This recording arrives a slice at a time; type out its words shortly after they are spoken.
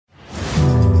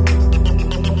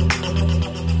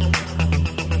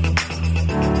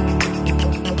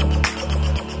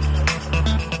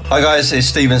Hi guys, it's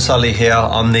Stephen Sulley here.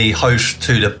 I'm the host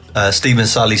to the Stephen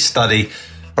Sulley Study.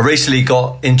 I recently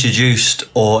got introduced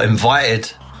or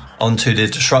invited onto the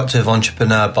Disruptive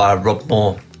Entrepreneur by Rob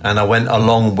Moore, and I went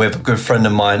along with a good friend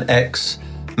of mine,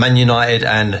 ex-Man United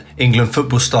and England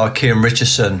football star Kieran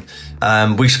Richardson.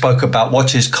 We spoke about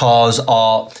watches, cars,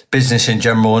 art, business in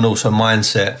general, and also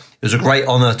mindset. It was a great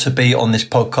honour to be on this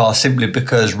podcast simply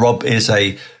because Rob is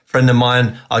a friend of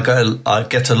mine. I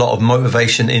get a lot of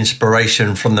motivation,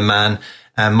 inspiration from the man,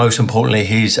 and most importantly,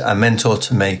 he's a mentor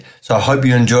to me. So I hope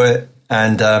you enjoy it,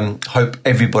 and hope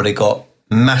everybody got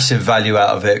massive value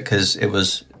out of it, because it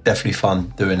was definitely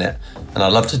fun doing it, and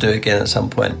I'd love to do it again at some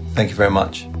point. Thank you very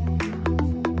much.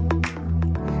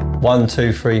 1,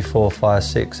 2, 3, 4, 5,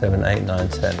 6, 7, 8, 9,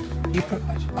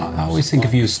 10. I always think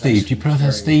of you as Steve. Do you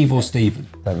prefer Steve or Stephen?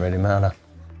 Don't really matter.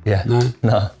 Yeah. No?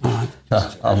 No. All right.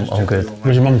 No, I'm good. What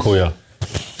does your mum call you?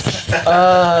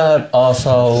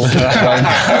 Arsehole.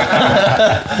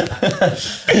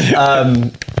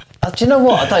 Do you know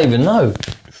what? I don't even know.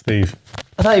 Steve.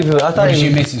 What does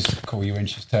your missus call you when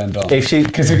she's turned on? If she,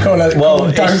 because we call her,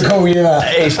 don't call you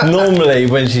that. It's normally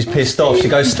when she's pissed off. She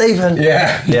goes, Stephen.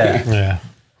 Yeah.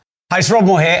 Hi, it's Rob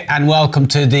Moore here, and welcome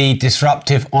to the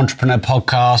Disruptive Entrepreneur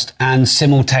podcast and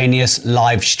simultaneous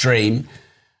live stream.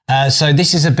 So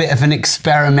this is a bit of an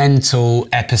experimental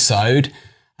episode.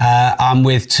 I'm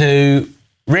with two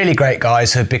really great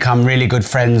guys who have become really good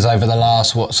friends over the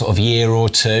last, year or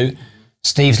two.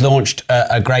 Steve's launched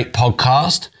a great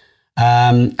podcast.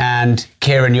 And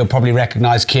Kieran, you'll probably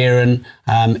recognise Kieran,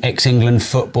 ex-England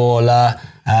footballer,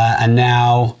 and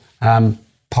now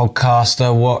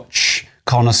podcaster, watch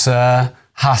connoisseur,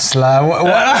 hustler.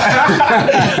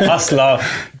 Hustler.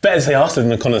 Better say hustler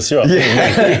than a connoisseur.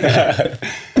 Yeah.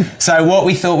 So what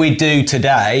we thought we'd do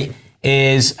today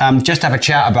is just have a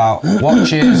chat about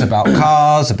watches, about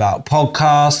cars, about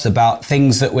podcasts, about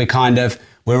things that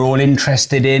we're all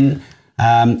interested in,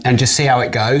 and just see how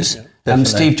it goes.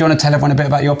 Steve, do you want to tell everyone a bit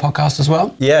about your podcast as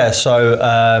well? Yeah, so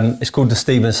it's called the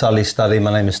Stephen Sulley Study.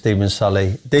 My name is Stephen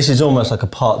Sulley. This is almost like a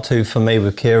part 2 for me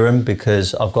with Kieran,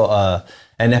 because I've got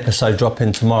an episode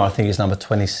dropping tomorrow. I think it's number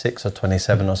 26 or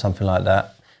 27 or something like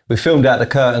that. We filmed at the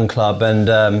Curtain Club and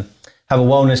have a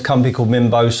wellness company called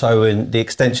Mimboso, and the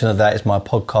extension of that is my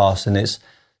podcast, and it's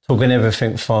talking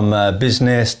everything from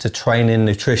business to training,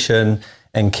 nutrition,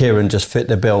 and Kieran just fit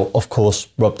the bill. Of course,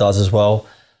 Rob does as well.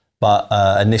 But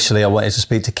initially, I wanted to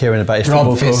speak to Kieran about his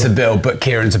football. Rob fits the bill, but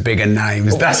Kieran's a bigger name.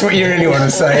 That's what you really want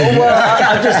to say. Well,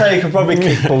 I'd just say he could probably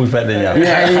kick balls better than you.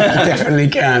 Yeah, he definitely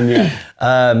can, yeah.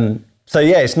 So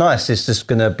yeah, it's nice. It's just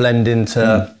going to blend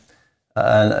into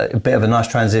a bit of a nice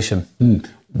transition.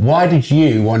 Why did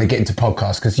you want to get into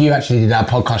podcasts? Because you actually did our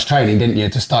podcast training, didn't you,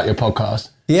 to start your podcast?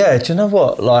 Yeah, do you know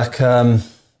what?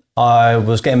 I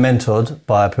was getting mentored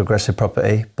by Progressive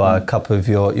Property, by a couple of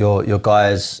your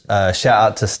guys. Shout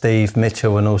out to Steve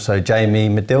Mitchell and also Jamie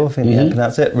Medill, I think you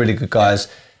pronounce it. Really good guys.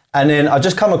 And then I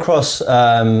just come across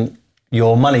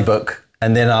your money book,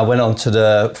 and then I went on to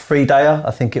the 3-dayer,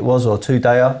 I think it was, or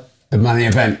 2-dayer. The money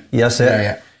event. Yes, it.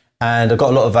 Yeah. And I got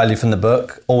a lot of value from the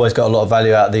book. Always got a lot of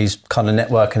value out of these kind of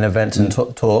networking events and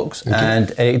talks. Okay.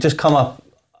 And it just come up,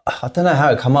 I don't know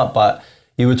how it come up, but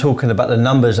you were talking about the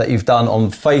numbers that you've done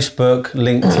on Facebook,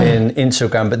 LinkedIn,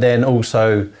 Instagram, but then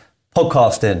also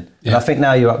podcasting. Yeah. And I think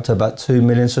now you're up to about 2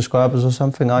 million subscribers or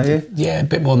something, are you? Yeah, a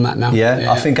bit more than that now.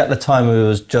 Yeah. I think at the time it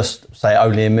was just, say,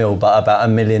 only 1 mil, but about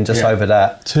 1 million just over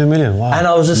that. 2 million, wow. And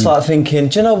I was just thinking,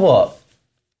 do you know what?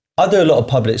 I do a lot of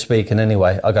public speaking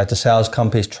anyway. I go to sales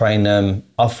companies, train them.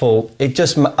 I thought it's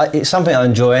something I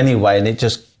enjoy anyway, and it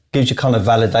just gives you kind of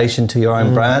validation to your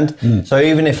own brand. So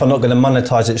even if I'm not going to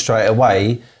monetize it straight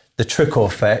away, the trickle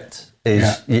effect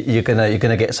is you're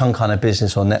gonna get some kind of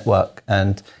business or network,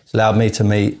 and it's allowed me to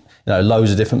meet loads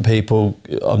of different people.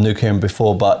 I've knew Kieran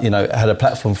before, but had a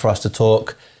platform for us to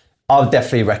talk. I would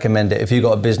definitely recommend it if you've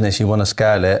got a business you want to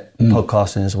scale it.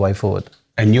 Podcasting is the way forward.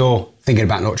 And you're thinking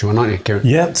about launching one, aren't you, Kieran?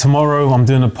 Yeah, tomorrow I'm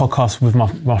doing a podcast with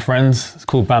my friends. It's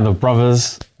called Band of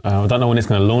Brothers. I don't know when it's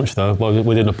going to launch though, but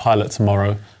we're doing a pilot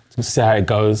tomorrow to see how it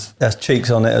goes. That's Cheeks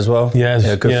on it as well. Yeah,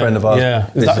 a good friend of ours. Yeah,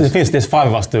 the thing is, there's 5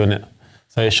 of us doing it,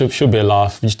 so it should be a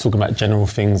laugh. We're just talking about general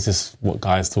things, just what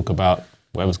guys talk about,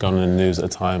 whatever's going on in the news at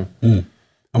the time. And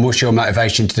what's your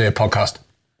motivation to do a podcast?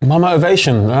 My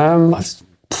motivation,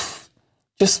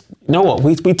 just, you know what,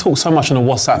 we talk so much on the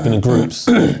WhatsApp in the groups,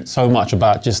 so much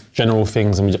about just general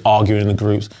things, and we just argue in the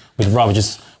groups. We'd rather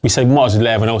we say, might as well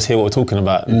let everyone else hear what we're talking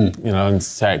about, and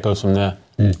see how it goes from there.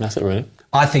 That's it, really.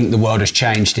 I think the world has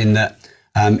changed in that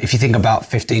if you think about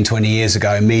 15, 20 years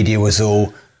ago, media was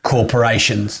all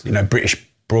corporations, British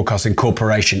Broadcasting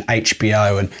Corporation,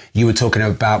 HBO, and you were talking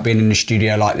about being in a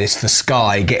studio like this for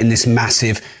Sky, getting this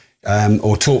massive,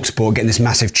 or TalkSport, getting this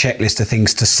massive checklist of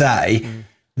things to say.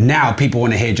 Now people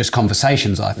want to hear just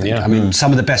conversations, I think. I mean,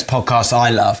 some of the best podcasts I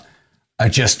love are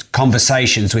just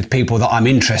conversations with people that I'm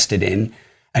interested in.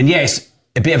 And yes,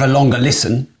 a bit of a longer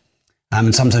listen.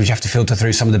 And sometimes you have to filter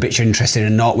through some of the bits you're interested in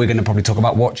or not. We're going to probably talk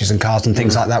about watches and cars and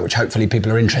things like that, which hopefully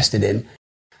people are interested in.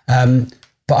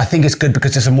 But I think it's good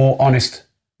because it's a more honest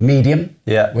medium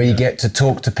where you get to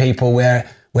talk to people where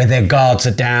their guards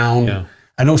are down. Yeah.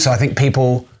 And also I think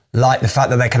people like the fact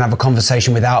that they can have a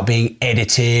conversation without being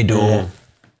edited or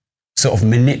sort of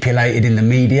manipulated in the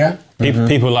media.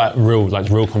 People like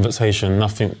real conversation,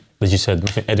 nothing, as you said,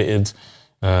 nothing edited,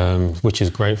 which is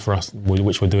great for us,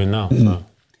 which we're doing now. So.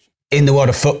 In the world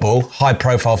of football,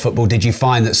 high-profile football, did you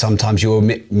find that sometimes you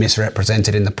were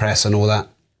misrepresented in the press and all that?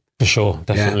 For sure,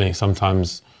 definitely. Yeah.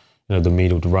 Sometimes, the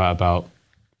media would write about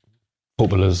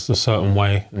footballers a certain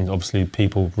way, and obviously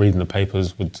people reading the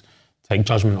papers would take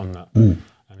judgment on that. And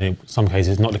in some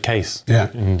cases, it's not the case. Yeah.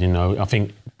 And, I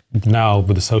think now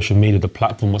with the social media, the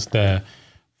platform that's there,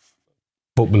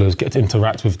 footballers get to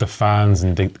interact with the fans,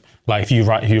 and if you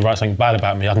write something bad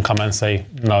about me, I can come out and say,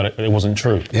 no, it wasn't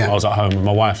true. Yeah. I was at home with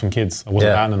my wife and kids. I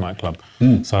wasn't out in the nightclub.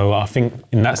 So I think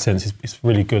in that sense, it's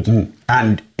really good.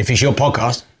 And if it's your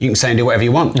podcast, you can say and do whatever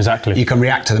you want. Exactly. You can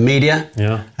react to the media.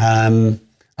 Yeah.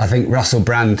 I think Russell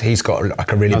Brand, he's got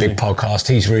like a really big podcast.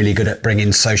 He's really good at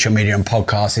bringing social media and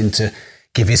podcasts in to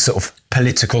give his sort of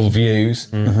political views.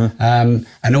 And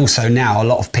also now a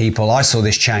lot of people, I saw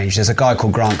this change. There's a guy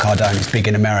called Grant Cardone, he's big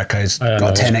in America, he's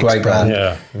got a 10X brand.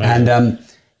 Yeah, and,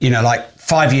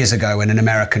 5 years ago when an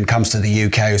American comes to the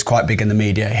UK who's quite big in the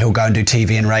media, he'll go and do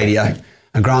TV and radio.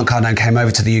 And Grant Cardone came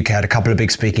over to the UK, had a couple of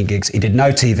big speaking gigs. He did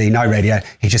no TV, no radio.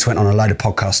 He just went on a load of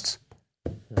podcasts.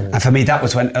 And for me, that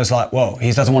was when I was like, whoa,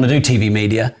 he doesn't want to do TV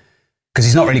media because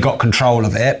he's not really got control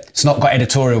of it. It's not got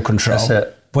editorial control. That's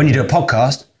it. When you do a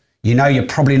podcast, you're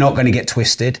probably not going to get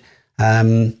twisted.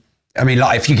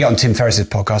 If you get on Tim Ferriss's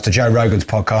podcast or Joe Rogan's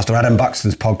podcast or Adam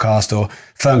Buxton's podcast or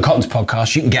Fern Cotton's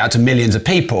podcast, you can get out to millions of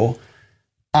people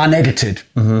unedited.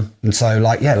 And so,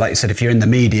 like you said, if you're in the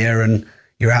media and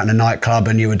you're out in a nightclub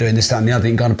and you were doing this, that and the other,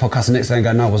 you can go on a podcast the next day and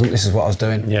go, no, I wasn't. This is what I was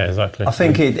doing. Yeah, exactly. I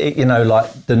think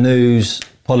like the news,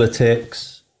 politics,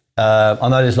 I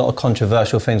know there's a lot of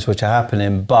controversial things which are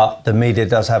happening, but the media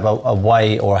does have a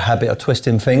way or a habit of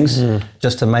twisting things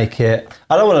just to make it...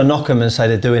 I don't want to knock them and say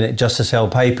they're doing it just to sell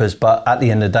papers, but at the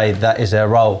end of the day, that is their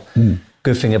role.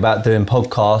 Good thing about doing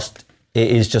podcast, it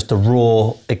is just a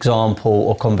raw example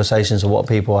or conversations of what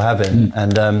people are having.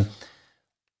 And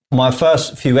my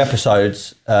first few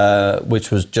episodes, which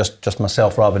was just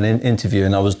myself rather than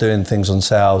interviewing, I was doing things on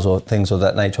sales or things of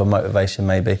that nature, or motivation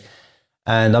maybe.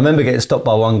 And I remember getting stopped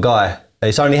by one guy.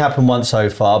 It's only happened once so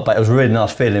far, but it was a really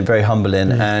nice feeling, very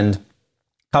humbling. And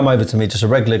come over to me, just a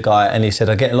regular guy, and he said,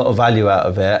 I get a lot of value out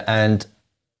of it. And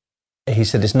he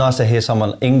said, it's nice to hear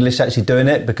someone English actually doing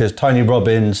it, because Tony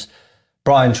Robbins,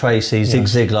 Brian Tracy, Zig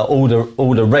Ziglar,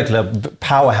 all the regular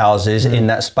powerhouses in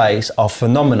that space are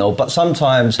phenomenal. But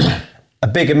sometimes a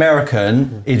big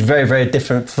American is very, very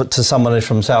different to someone who's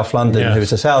from South London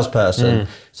who's a salesperson.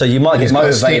 So you might get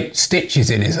motivated.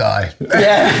 Stitches in his eye.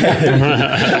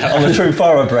 Yeah, I'm a true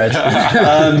thoroughbred.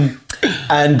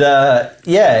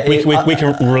 We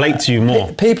can relate to you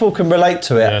more. People can relate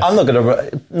to it. Yes. I'm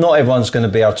not everyone's going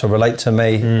to be able to relate to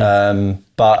me.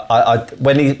 But I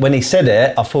when he said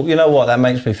it, I thought, you know what, that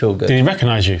makes me feel good. Did he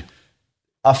recognise you?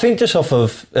 I think just off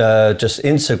of just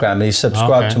Instagram, he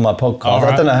subscribed to my podcast.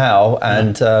 Right. I don't know how,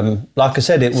 and like I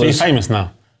said, it was... So you're famous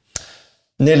now?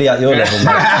 Nearly at your level,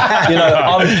 mate.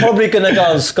 I'm probably going to go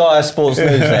on Sky Sports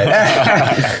News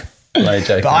next. No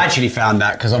joking. But I actually found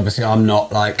that, because obviously I'm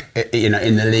not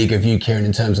in the league of you, Kieran,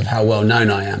 in terms of how well known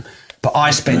I am. But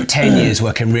I spent 10 years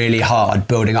working really hard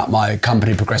building up my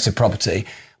company, Progressive Property,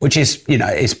 which is,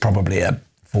 is probably a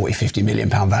 40, 50 million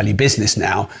pound value business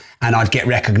now. And I'd get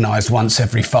recognised once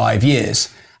every 5 years.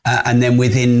 And then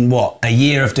within, a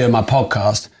year of doing my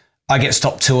podcast, I get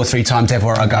stopped 2 or 3 times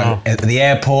everywhere I go. At the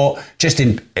airport, just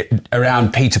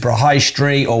around Peterborough High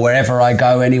Street or wherever I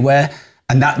go anywhere.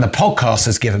 And that the podcast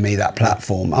has given me that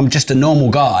platform. I'm just a normal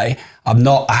guy.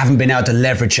 I haven't been able to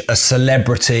leverage a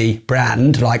celebrity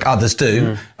brand like others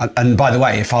do. And by the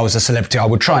way, if I was a celebrity, I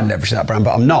would try and leverage that brand,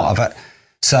 but I'm not.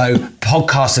 So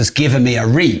podcast has given me a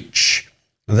reach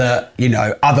that,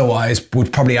 otherwise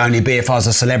would probably only be if I was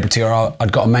a celebrity or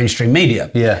I'd got a mainstream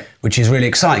media. Yeah. Which is really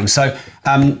exciting. So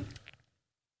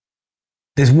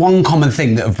there's one common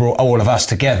thing that have brought all of us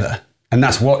together, and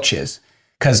that's watches.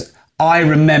 Because I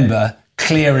remember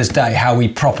clear as day how we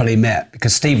properly met,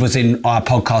 because Steve was in our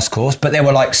podcast course, but there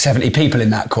were like 70 people in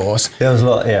that course. There was a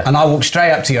lot, yeah. And I walked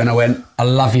straight up to you and I went, I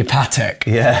love your Patek.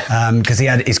 Yeah. Because he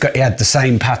had the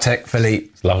same Patek Philippe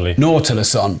Lovely.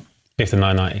 Nautilus on.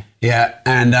 5990. Yeah,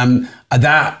 and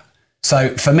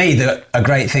so for me, a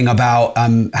great thing about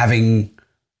having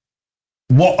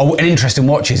an interest in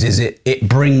watches is it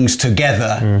brings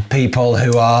together people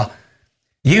who are,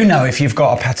 if you've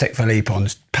got a Patek Philippe on,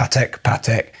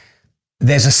 Patek,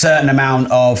 there's a certain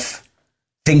amount of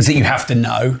things that you have to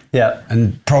know,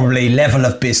 and probably level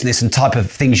of business and type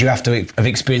of things you have to have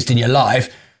experienced in your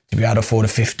life to be able to afford a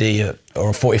 50 or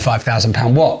a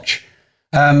 £45,000 watch.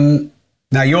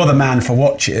 Now, you're the man for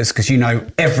watches because you know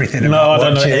everything about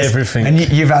watches. No, I don't know everything. And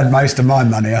you've had most of my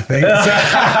money, I think.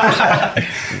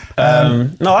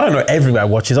 No, I don't know everything about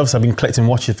watches. Obviously, I've been collecting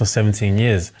watches for 17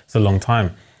 years. It's a long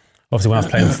time. Obviously, when I was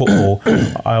playing football,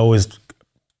 I always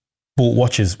bought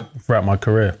watches throughout my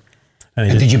career.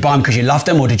 And did you buy them because you loved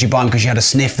them, or did you buy them because you had a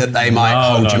sniff that they might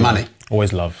hold your money?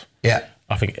 Always love. Yeah.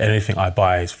 I think anything I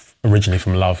buy is originally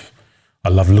from love. I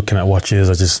love looking at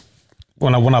watches.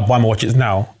 When I buy my watches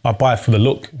now, I buy it for the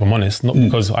look, if I'm honest, not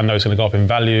because I know it's going to go up in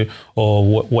value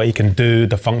or what you can do,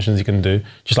 the functions you can do,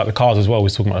 just like the cars as well we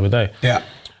was talking about the other day. Yeah.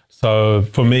 So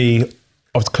for me,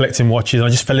 I was collecting watches. I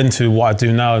just fell into what I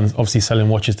do now and obviously selling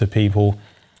watches to people.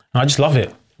 And I just love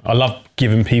it. I love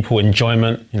giving people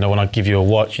enjoyment. When I give you a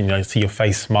watch, see your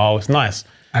face smile, it's nice.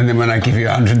 And then when I give you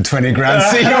 120 grand,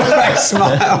 see your face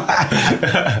smile.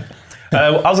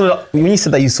 When you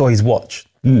said that you saw his watch,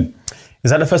 is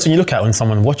that the first thing you look at when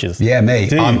someone watches? Yeah, me.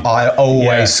 I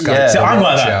always scope. See, I'm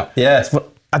like that. Out. Yeah.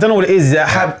 I don't know what it is.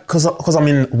 Because I'm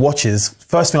in watches,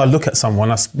 first thing I look at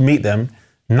someone, I meet them,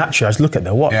 naturally I just look at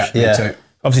their watch. Yeah, me too.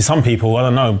 Obviously, some people, I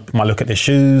don't know, might look at their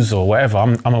shoes or whatever.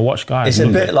 I'm a watch guy. It's a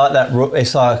bit like that.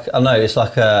 It's like, I know, it's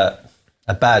like a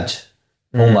badge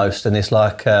almost, and it's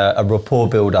like a rapport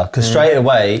builder. Because straight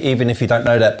away, even if you don't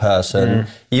know that person,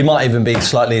 you might even be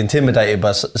slightly intimidated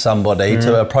by somebody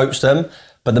to approach them.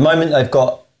 But the moment they've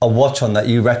got a watch on that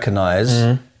you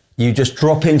recognise, you just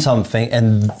drop in something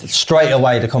and straight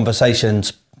away the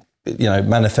conversations,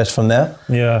 manifest from there.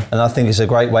 Yeah. And I think it's a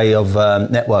great way of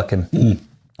networking.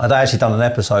 I'd actually done an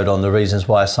episode on the reasons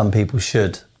why some people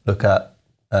should look at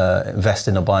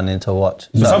investing or buying into a watch.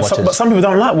 But some people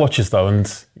don't like watches though, and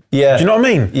do you know what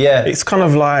I mean? Yeah. It's kind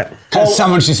of like...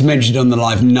 Someone's just mentioned on the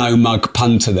live, no mug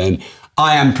punter then.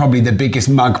 I am probably the biggest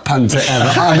mug punter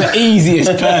ever. I'm the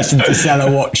easiest person to sell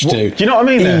a watch to. Do you know what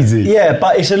I mean? Easy. Yeah,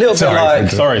 but it's a little bit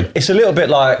like... It's a little bit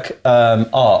like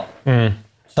art.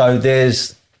 So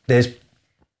there's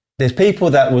people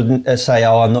that would say,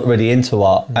 I'm not really into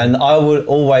art. And I would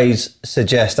always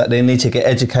suggest that they need to get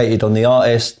educated on the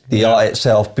artist, the art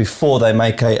itself, before they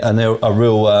make a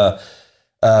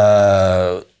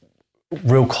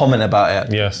real comment about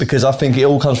it. Yes. Because I think it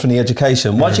all comes from the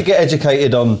education. Once you get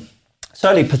educated on,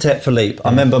 certainly Patek Philippe, I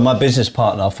remember my business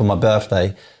partner for my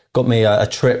birthday got me a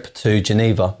trip to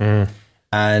Geneva.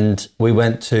 And we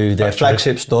went to their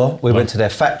flagship store. We went to their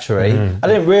factory. I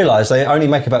didn't realise they only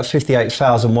make about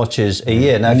 58,000 watches a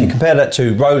year. Now, if you compare that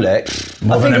to Rolex,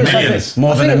 more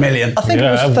than a million. I think it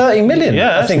was 30 million.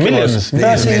 Yeah, I think millions. it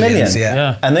was 30 million.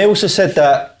 Yeah. And they also said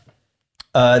that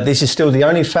this is still the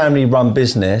only family-run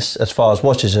business as far as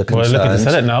watches are concerned. We're looking to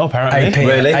sell it now, apparently. AP,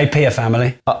 really? AP a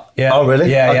family. Yeah. Oh, really?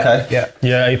 Yeah. Okay.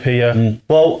 Yeah. AP. Yeah.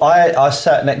 Well, I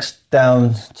sat next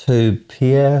down to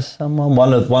Pierre,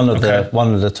 one of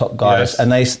the top guys,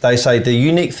 and they say the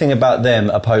unique thing about them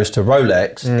opposed to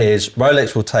Rolex is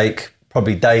Rolex will take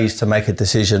probably days to make a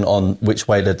decision on which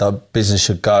way the business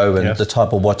should go and the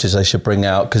type of watches they should bring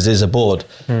out because there's a board.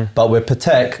 But with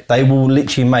Patek, they will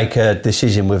literally make a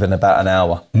decision within about an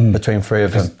hour between three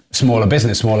of them. Smaller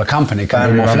business, smaller company, can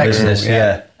be more flexible. Business,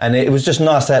 yeah. And it was just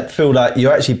nice to feel like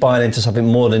you're actually buying into something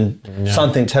more than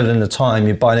something telling the time.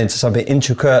 You're buying into something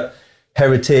intricate,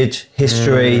 heritage,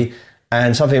 history,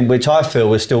 and something which I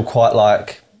feel is still quite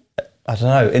like, I don't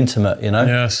know, intimate,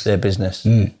 their business.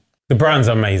 The brand's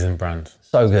an amazing brand.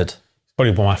 So good. It's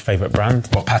probably one of my favourite brands.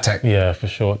 What, Patek? Yeah, for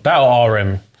sure. That or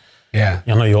RM. Yeah.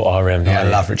 I know you're RM. Yeah, I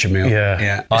love Richard Mille.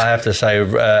 Yeah. I have to say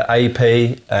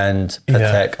AP and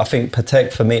Patek. Yeah. I think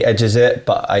Patek for me edges it,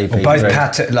 but AP. Well, both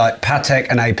Patek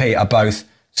and AP are both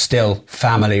still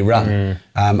family run.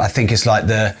 I think it's like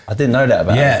I didn't know that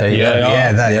about AP.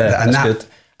 And that's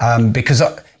good. Because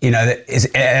is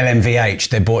LMVH,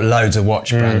 they bought loads of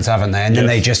watch brands, haven't they? And then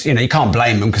they just, you can't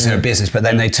blame them because they're a business, but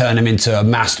then they turn them into a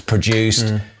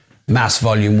mass-produced, mass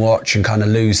volume watch and kind of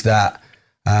lose that.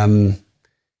 I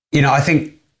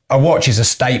think a watch is a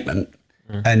statement,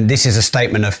 and this is a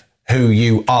statement of who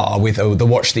you are with the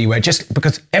watch that you wear, just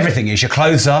because everything is, your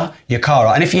clothes are, your car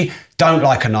are. And if you don't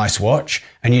like a nice watch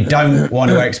and you don't want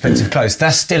to wear expensive clothes,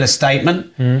 that's still a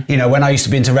statement. You know, when I used to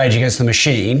be into Rage Against the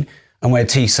Machine and wear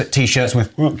t-shirts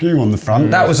with "fuck you" on the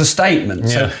front, that was a statement.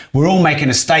 So we're all making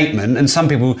a statement, and some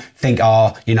people think,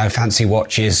 you know, fancy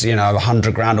watches, you know,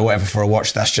 100 grand or whatever for a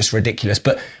watch, that's just ridiculous.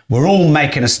 But we're all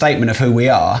making a statement of who we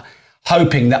are,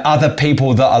 hoping that other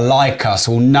people that are like us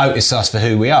will notice us for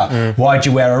who we are. Why'd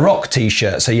you wear a rock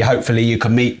t-shirt? So hopefully you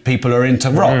can meet people who are into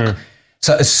rock.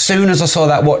 So as soon as I saw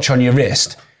that watch on your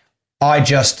wrist, I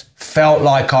just felt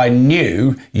like I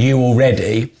knew you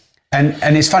already.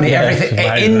 And it's funny, everything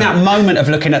in that moment of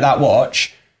looking at that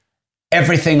watch,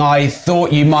 everything I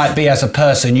thought you might be as a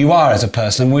person, you are as a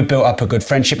person. We built up a good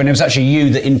friendship, and it was actually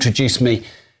you that introduced me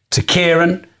to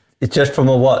Kieran. It's just from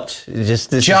a watch.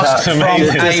 Just from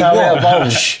a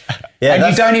watch. And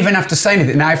you don't even have to say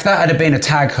anything. Now, if that had been a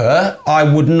Tag Heuer, I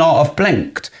would not have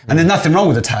blinked. And there's nothing wrong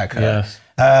with a Tag Heuer.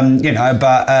 You know,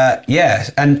 but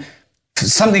and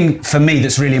something for me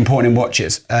that's really important in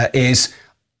watches is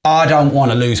I don't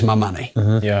want to lose my money.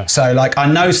 So like, I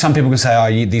know some people can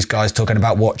say, these guys talking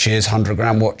about watches, 100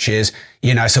 grand watches,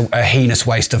 you know, it's a heinous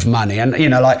waste of money. And, you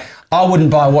know, like, I wouldn't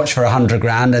buy a watch for 100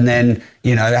 grand and then,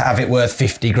 you know, have it worth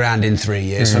 50 grand in 3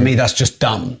 years. For me, that's just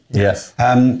dumb.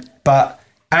 But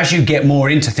as you get more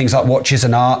into things like watches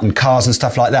and art and cars and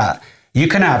stuff like that, you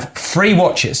can have free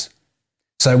watches.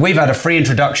 So we've had a free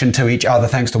introduction to each other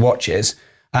thanks to watches.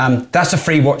 That's a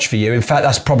free watch for you. In fact,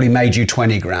 that's probably made you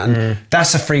 20 grand.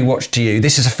 That's a free watch to you.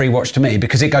 This is a free watch to me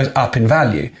because it goes up in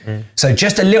value. So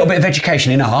just a little bit of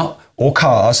education in art or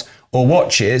cars or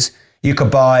watches. You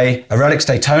could buy a Rolex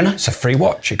Daytona. It's a free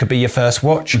watch. It could be your first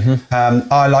watch.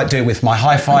 I like to do it with my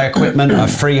hi-fi equipment, my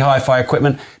free hi-fi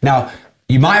equipment. Now,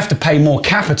 you might have to pay more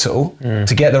capital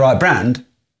to get the right brand,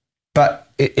 but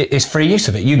it's free use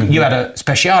of it. You had a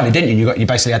Speciale, didn't you? You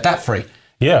basically had that free.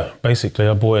 Yeah, basically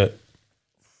I bought it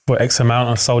for X amount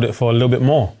and sold it for a little bit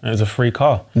more. It was a free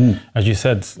car. As you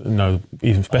said, you know,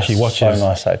 even especially watches. So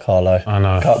nice, that car, though. I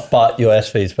know. But your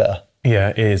SV is better. Yeah,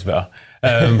 it is better.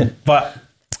 But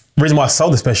the reason why I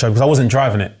sold the Speciale because I wasn't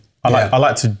driving it. I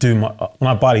like to do when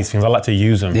I buy these things, I like to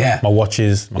use them. My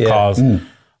watches, my cars.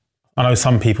 I know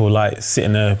some people like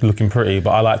sitting there looking pretty,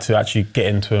 but I like to actually get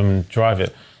into them and drive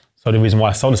it. So the reason why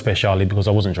I sold the Speciale because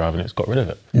I wasn't driving it, got rid of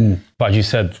it. But as you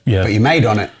said, But you made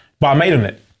on it. But I made on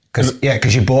it.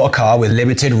 Because you bought a car with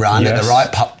limited run at the right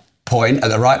point, at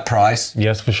the right price.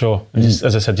 Yes, for sure. Just,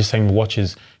 as I said, just saying the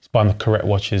watches, it's buying the correct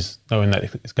watches, knowing that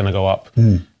it's going to go up.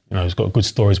 You know, it's got good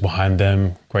stories behind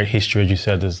them, great history, as you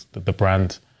said, as the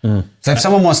brand. So if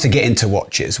someone wants to get into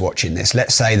watches watching this,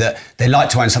 let's say that they like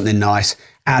to own something nice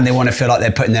and they want to feel like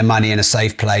they're putting their money in a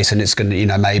safe place and it's going to, you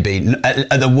know, maybe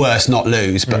at the worst not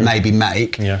lose, but maybe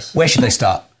make. Where should they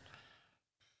start?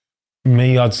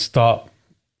 Me, I'd start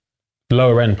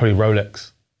lower end, probably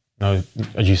Rolex. You know,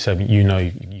 as you said, you know,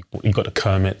 you've got the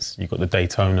Kermits, you've got the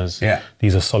Daytonas.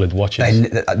 These are solid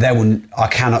watches. I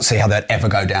cannot see how they'd ever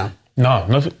go down. No,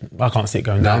 I can't see it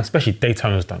going down. Especially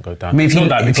Daytonas don't go down. I mean,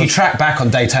 if you track back on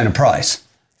Daytona price,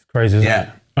 it's crazy, isn't it?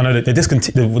 I know that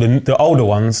the older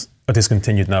ones are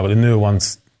discontinued now, but the newer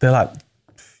ones, they're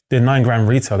 9 grand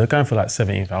retail. They're going for like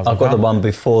 17,000. I've got the one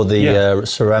before the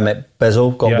ceramic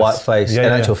bezel, got white face. In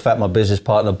actual fact, my business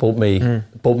partner bought me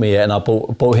it, and I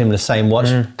bought him the same watch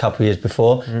a couple of years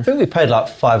before. I think we paid like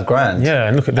 5 grand. Yeah,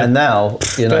 and look at that. And now,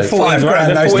 you know, 5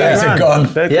 grand, those days are gone.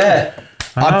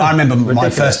 I remember my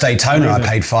first Daytona I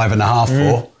paid 5.5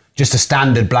 for. Just a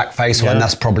standard black face one,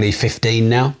 that's probably 15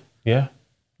 now. Yeah,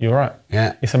 you're right.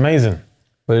 Yeah. It's amazing.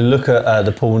 We look at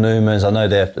the Paul Newmans. I know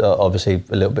they're obviously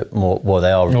a little bit more, well,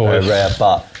 they are very rare,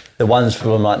 but the ones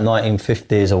from like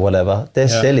 1950s or whatever, they're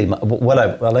silly.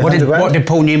 What did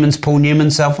Paul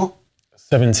Newman sell for?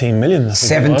 17 million.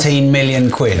 17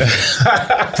 million quid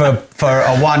for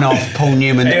a one-off Paul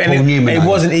Newman. It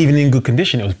wasn't even in good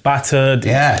condition. It was battered.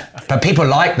 Yeah, but people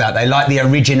like that. They like the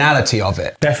originality of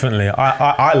it. Definitely.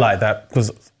 I like that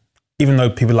because even though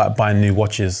people like buying new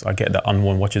watches, I get that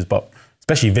unworn watches, but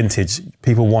especially vintage,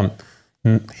 people want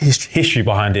history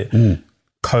behind it.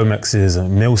 Comexes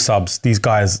and Mill Subs, these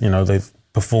guys, you know, they've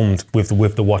performed with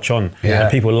the watch on.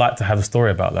 And people like to have a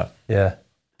story about that. Yeah.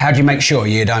 How do you make sure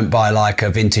you don't buy like a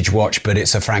vintage watch, but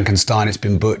it's a Frankenstein, it's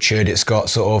been butchered, it's got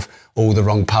sort of all the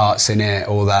wrong parts in it,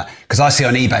 all that? Because I see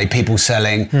on eBay people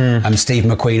selling Steve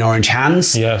McQueen orange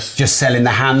hands. Just selling the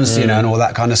hands, you know, and all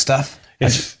that kind of stuff.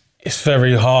 It's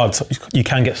very hard. You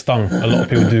can get stung. A lot of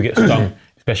people do get stung,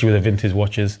 especially with the vintage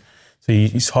watches. So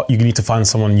you need to find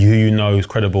someone who you know is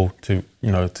credible to,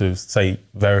 you know, to say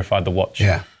verify the watch.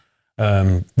 Yeah.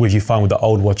 With you find with the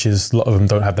old watches, a lot of them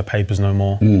don't have the papers no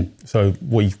more. So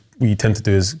what you tend to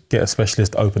do is get a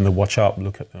specialist, open the watch up,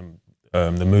 look at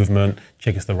the movement,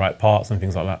 check it's the right parts and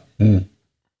things like that.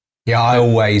 Yeah, I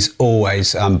always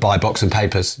buy box and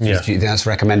papers. Do you think that's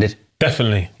recommended?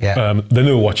 Definitely. Yeah. The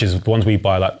newer watches, the ones we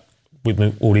buy, like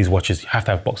with all these watches, you have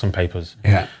to have box and papers.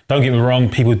 Yeah. Don't get me wrong,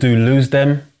 people do lose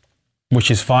them, which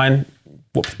is fine.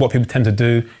 What people tend to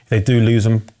do, if they do lose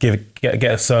them, get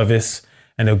a service,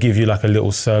 and they'll give you like a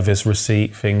little service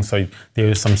receipt thing. So there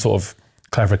is some sort of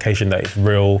clarification that it's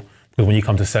real. Because when you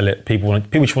come to sell it, people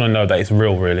just want to know that it's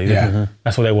real, really. Yeah.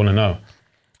 That's what they want to know.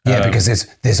 Yeah, because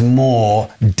there's more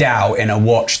doubt in a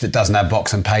watch that doesn't have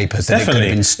box and papers that it could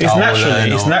have been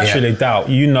stolen. It's naturally doubt.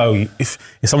 You know, if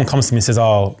someone comes to me and says,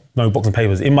 "Oh, no box and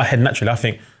papers," in my head naturally I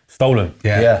think stolen.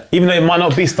 Yeah. Even though it might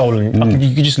not be stolen,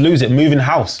 you could just lose it. Moving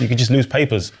house, you could just lose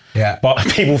papers. Yeah. But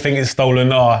people think it's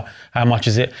stolen. Oh, how much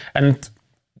is it? And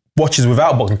watches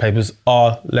without box and papers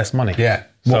are less money. Yeah.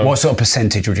 So, what sort of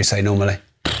percentage would you say normally?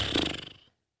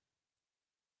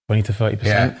 20 to 30%.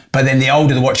 Yeah. But then the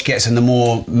older the watch gets and the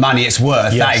more money it's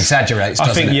worth, that exaggerates,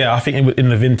 doesn't it? I think in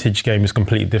the vintage game it's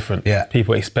completely different. Yeah.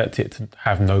 People expect it to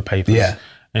have no papers. Yeah.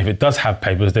 And if it does have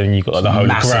papers, then you've got like the holy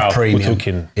grail. Premium. We're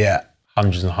talking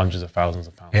hundreds and hundreds of thousands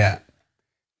of pounds. Yeah.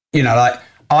 You know, like,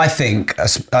 I think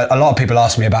a lot of people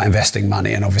ask me about investing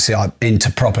money, and obviously I'm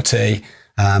into property,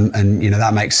 and, you know,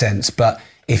 that makes sense. But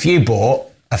if you bought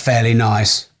a fairly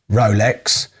nice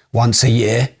Rolex once a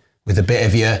year with a bit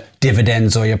of your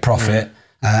dividends or your profit,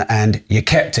 and you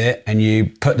kept it and you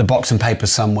put the box and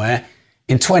papers somewhere,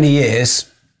 in 20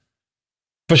 years...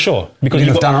 For sure. Because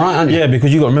you've done all right, haven't you? Yeah,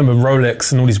 because you've got to remember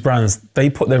Rolex and all these brands, they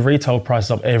put their retail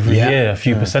prices up every year, a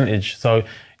few percentage. So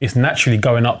it's naturally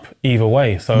going up either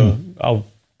way. So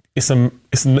it's a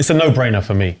no-brainer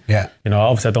for me. Yeah. You know,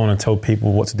 obviously I don't want to tell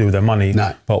people what to do with their money.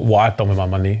 No. But what I've done with my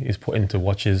money is put into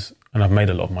watches, and I've made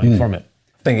a lot of money from it.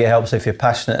 I think it helps if you're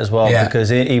passionate as well,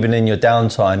 because even in your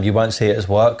downtime, you won't see it as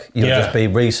work. You'll just be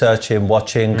researching,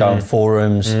 watching, going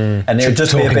forums, and it'll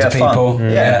just be a bit of fun.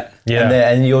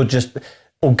 And you'll just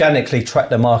organically track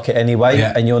the market anyway,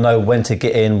 and you'll know when to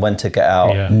get in, when to get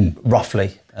out,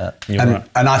 roughly. And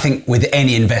I think with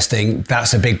any investing,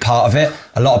 that's a big part of it.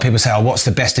 A lot of people say, "Oh, what's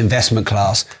the best investment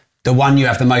class?" The one you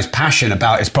have the most passion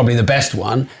about is probably the best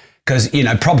one. Because, you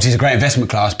know, property is a great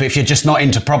investment class, but if you're just not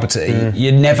into property,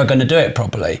 you're never going to do it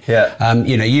properly. Yeah.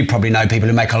 You know, you probably know people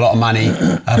who make a lot of money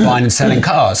buying and selling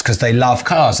cars because they love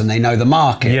cars and they know the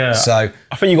market. Yeah. So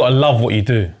I think you've got to love what you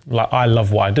do. Like, I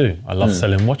love what I do. I love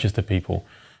selling watches to people.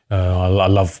 I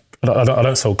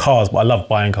don't sell cars, but I love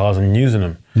buying cars and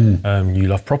using them. You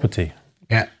love property.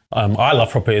 Yeah. I love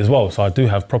property as well, so I do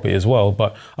have property as well.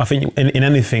 But I think in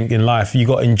anything in life, you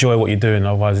got to enjoy what you're doing.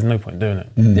 Otherwise, there's no point in doing it.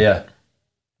 Yeah.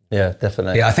 Yeah,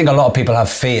 definitely. Yeah, I think a lot of people have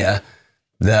fear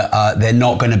that they're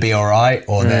not going to be all right,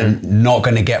 or they're not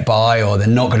going to get by, or they're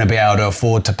not going to be able to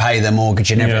afford to pay their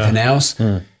mortgage and everything else,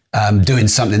 doing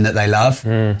something that they love.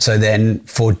 So then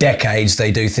for decades,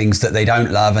 they do things that they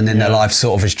don't love, and then their life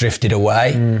sort of has drifted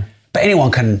away. But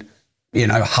anyone can, you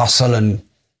know, hustle and,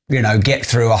 you know, get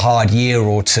through a hard year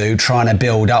or two trying to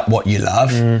build up what you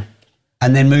love and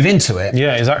then move into it.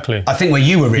 Yeah, exactly. I think where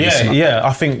you were really smart. Yeah,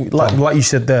 I think, like you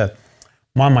said there,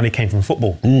 my money came from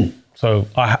football. So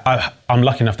I'm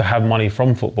lucky enough to have money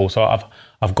from football. So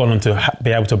I've gone on to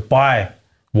be able to buy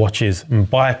watches and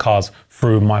buy cars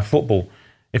through my football.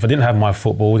 If I didn't have my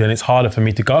football, then it's harder for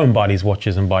me to go and buy these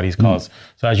watches and buy these cars.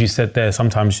 So as you said there,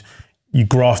 sometimes you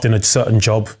graft in a certain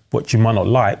job, what you might not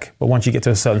like, but once you get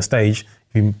to a certain stage,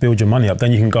 you build your money up,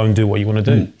 then you can go and do what you want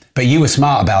to do. But you were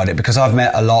smart about it, because I've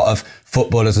met a lot of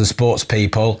footballers and sports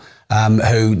people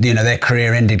who, you know, their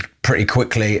career ended pretty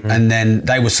quickly and then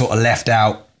they were sort of left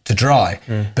out to dry.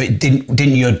 But didn't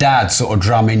your dad sort of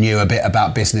drum in you a bit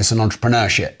about business and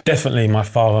entrepreneurship? Definitely, my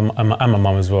father and my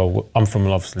mum as well. I'm from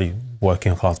an obviously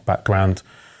working class background.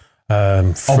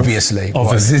 Obviously. You've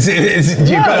got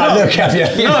to look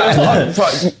at you.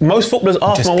 Right. Most footballers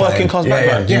are from a working class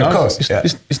background. Yeah, you know? Of course.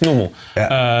 It's normal.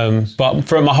 Yeah. But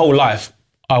for my whole life,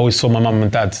 I always saw my mum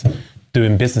and dad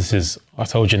doing businesses. I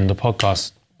told you in the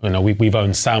podcast, you know, we've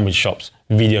owned sandwich shops,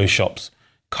 video shops,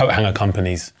 coat hanger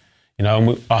companies. You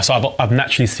know, and so I've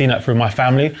naturally seen that through my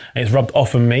family, and it's rubbed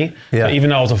off on me. Yeah. But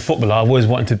even though I was a footballer, I was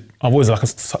like a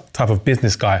type of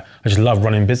business guy. I just love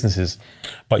running businesses.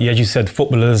 But yeah, as you said,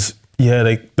 footballers,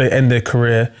 they end their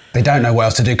career. They don't know what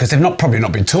else to do because they've probably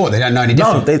not been taught. They don't know any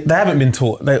different. No, they haven't been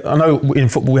taught. I know in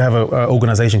football we have an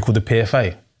organisation called the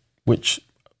PFA, which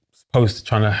is supposed to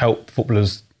trying to help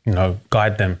footballers, you know,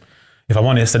 guide them. If I'm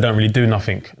honest, they don't really do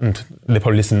nothing, and they're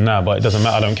probably listening now, but it doesn't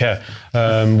matter. I don't care.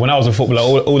 When I was a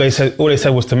footballer, all they said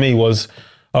was to me was,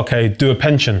 okay, do a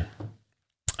pension.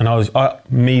 And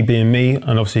me being me,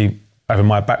 and obviously having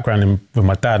my background with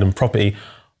my dad and property,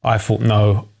 I thought,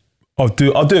 no, I'll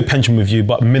do a pension with you,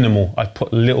 but minimal. I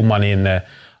put little money in there.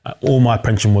 All my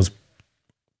pension was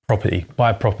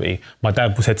buy property. My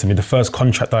dad said to me, the first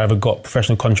contract I ever got,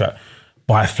 professional contract,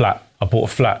 buy a flat. I bought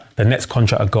a flat. The next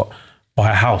contract I got,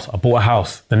 buy a house. I bought a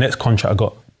house. The next contract I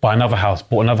got, buy another house,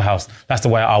 bought another house. That's the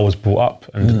way I was brought up,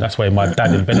 and that's the way my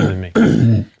dad embedded in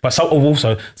me. But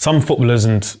some footballers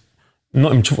and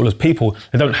not even footballers, people,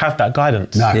 they don't have that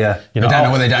guidance. No, Yeah. they don't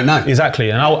know what they don't know. Exactly,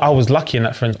 and I was lucky in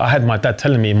that sense. I had my dad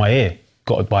telling me in my ear,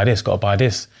 got to buy this, got to buy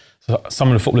this. So some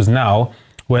of the footballers now,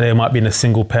 where they might be in a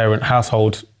single parent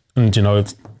household, and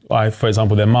for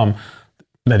example, their mum,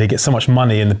 they get so much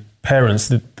money, and the parents,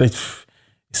 they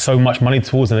so much money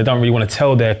towards them, they don't really want to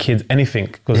tell their kids anything.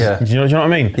 Because do you know what I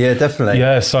mean? Yeah, definitely.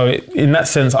 Yeah, so in that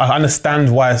sense, I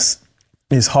understand why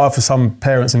it's hard for some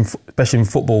parents, especially in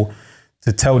football,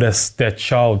 to tell their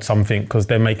child something because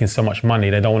they're making so much money.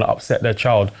 They don't want to upset their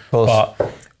child. But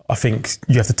I think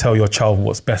you have to tell your child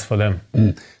what's best for them.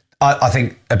 I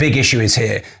think a big issue is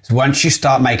here. Once you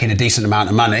start making a decent amount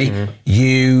of money,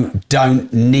 you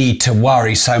don't need to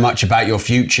worry so much about your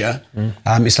future.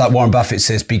 It's like Warren Buffett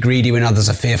says, be greedy when others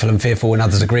are fearful and fearful when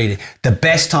others are greedy. The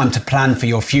best time to plan for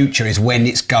your future is when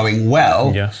it's going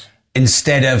well,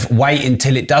 instead of waiting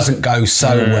till it doesn't go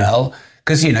so well.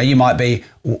 Because, you might be,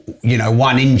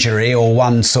 one injury or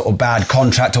one sort of bad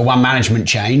contract or one management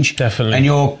change. Definitely. And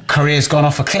your career's gone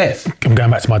off a cliff. I'm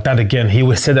going back to my dad again. He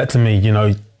always said that to me,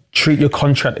 treat your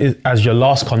contract as your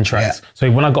last contract. So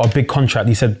when I got a big contract,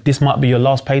 he said, this might be your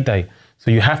last payday. So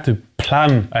you have to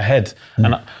plan ahead.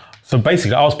 And so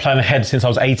basically, I was planning ahead since I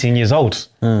was 18 years old.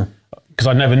 Because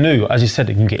I never knew, as you said,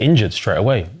 you can get injured straight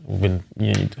away.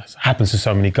 It happens to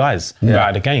so many guys out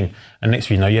of the game. And next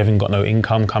thing you know, you haven't got no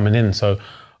income coming in. So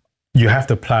you have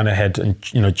to plan ahead and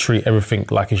treat everything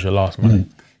like it's your last money.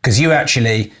 Because you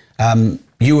actually,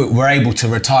 you were able to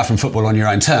retire from football on your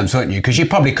own terms, weren't you? Because you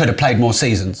probably could have played more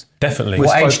seasons. Definitely. We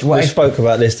spoke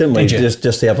about this, didn't we? Just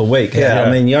the other week. Yeah.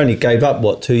 I mean, you only gave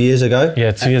up, 2 years ago?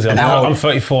 Yeah, 2 years ago. I'm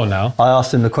 34 now. I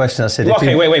asked him the question. I said,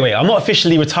 wait. I'm not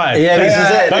officially retired. Yeah, this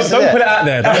is it. Don't put it out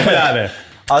there. Don't put it out there.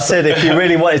 I said, if you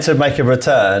really wanted to make a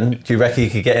return, do you reckon you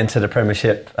could get into the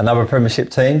another Premiership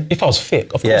team? If I was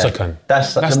fit, of course I can.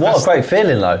 That's a great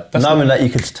feeling, though, knowing that you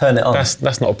could turn it on.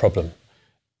 That's not a problem.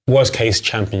 Worst case,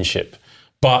 Championship.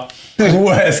 But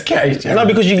worst case. No,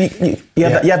 because you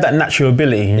have that natural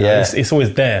ability. It's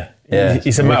always there. Yeah,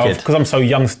 it's a matter of, because I'm so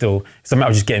young still, it's a matter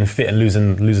of just getting fit and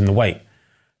losing the weight.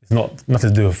 It's nothing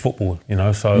to do with football,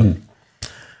 So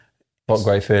what a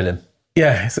great feeling.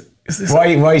 Yeah.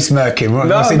 Why are you smirking? Have you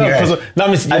got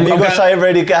something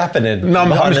really happening? No,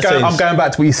 I'm going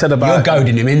back to what you said about... You're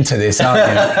goading him into this, aren't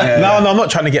you? No, I'm not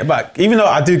trying to get back. Even though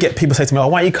I do get people say to me,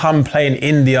 why don't you come play in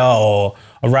India or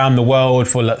around the world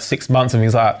for 6 months and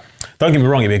things like that. Don't get me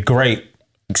wrong, it'd be a great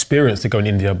experience to go in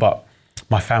India, but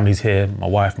my family's here, my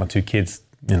wife, my 2 kids,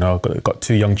 got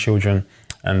 2 young children,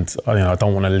 and I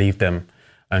don't want to leave them.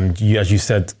 And as you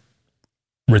said,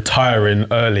 retiring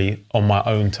early on my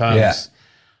own terms.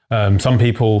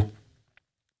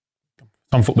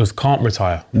 Some footballers can't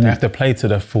retire. They have to play till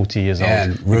they're 40 years old.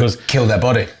 And kill their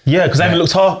body. Yeah, because they haven't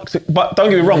looked hard. But don't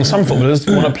get me wrong, some footballers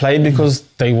want to play because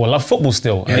they will love football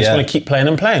still. And they just want to keep playing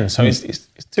and playing. So it's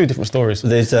 2 different stories.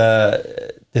 There's a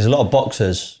lot of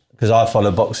boxers, because I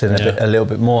follow boxing a little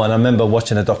bit more. And I remember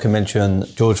watching a documentary on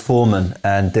George Foreman,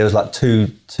 and there was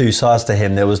two sides to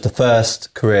him. There was the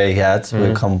first career he had, to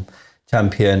become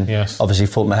champion, obviously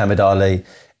fought Muhammad Ali.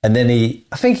 And then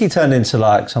I think he turned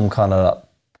into some kind of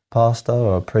pastor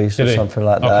or a priest or something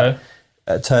like that.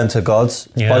 Turned to God,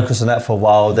 focused on that for a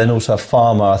while, then also a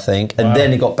farmer, I think. And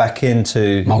then he got back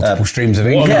into... multiple streams of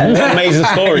income. What an amazing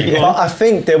story. But I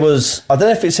think there was... I don't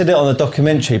know if it said it on the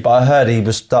documentary, but I heard he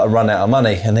was starting to run out of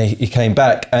money and he came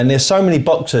back. And there's so many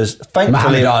boxers... Thankfully,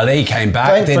 Muhammad Ali came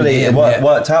back, thankfully, it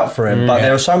worked out for him. But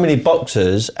there are so many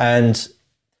boxers, and...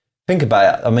 Think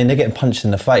about it. I mean, they're getting punched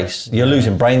in the face. You're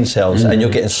losing brain cells and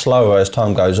you're getting slower as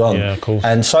time goes on. Yeah, of course.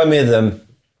 And so many of them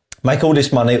make all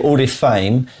this money, all this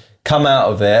fame, come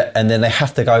out of it, and then they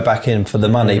have to go back in for the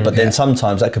money. But then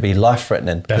sometimes that could be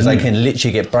life-threatening because they can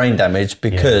literally get brain damage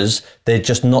because they're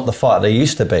just not the fighter they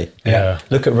used to be. Yeah.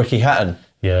 Look at Ricky Hatton.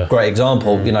 Yeah. Great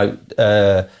example.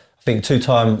 I think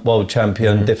 2-time world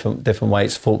champion, different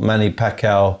weights, fought Manny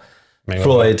Pacquiao,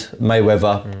 Floyd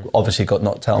Mayweather, obviously got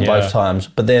knocked out on both times,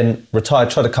 but then retired,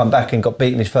 tried to come back and got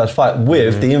beaten his first fight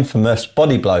with the infamous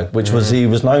body blow, which he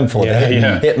was known for, the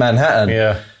hit Manhattan.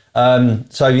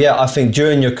 I think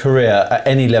during your career at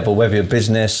any level, whether you're a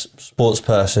business, sports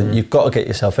person, you've got to get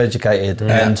yourself educated.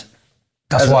 And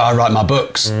That's why I write my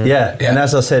books. Yeah, and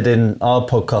as I said in our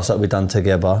podcast that we've done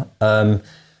together, I'm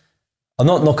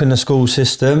not knocking the school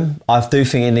system. I do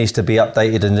think it needs to be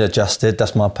updated and adjusted.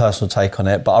 That's my personal take on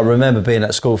it. But I remember being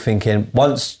at school thinking,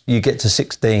 once you get to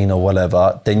 16 or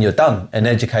whatever, then you're done and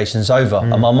education's over.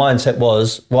 And my mindset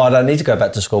was, well, I don't need to go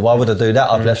back to school. Why would I do that?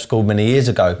 I've left school many years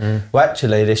ago. Well,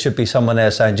 actually, there should be someone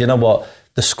there saying, do you know what?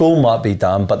 The school might be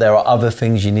done, but there are other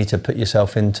things you need to put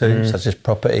yourself into, such as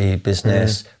property,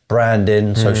 business,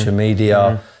 branding, social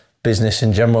media, business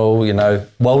in general, you know,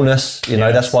 wellness, you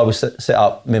know, that's why we set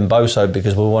up Mimboso,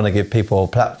 because we want to give people a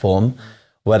platform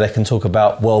where they can talk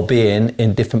about well-being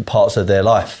in different parts of their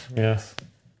life. Yes.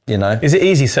 You know? Is it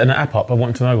easy setting an app up? I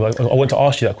want to know. I want to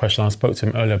ask you that question. I spoke to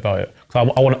him earlier about it.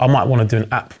 Because I might want to do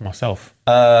an app for myself.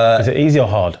 Is it easy or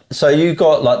hard? So you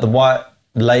got like the white...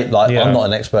 I'm not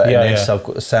an expert in this. I've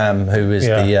got Sam, who is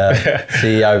the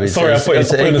CEO. Sorry, I put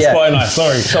you in the spotlight.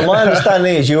 Sorry. So my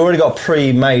understanding is you already got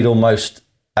pre-made almost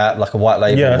like a white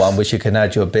label one, which you can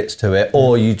add your bits to it,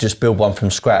 or you just build one from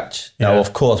scratch. Now,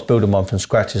 of course, building one from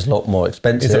scratch is a lot more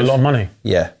expensive. Is it a lot of money?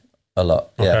 Yeah, a lot.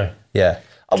 Okay. Yeah.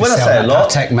 When I say a lot,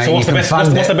 tech, mate, so what's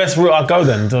the best route I go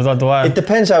then? Do I? It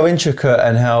depends how intricate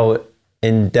and how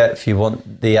in depth you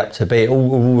want the app to be. It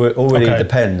all really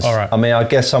depends. All right. I mean, I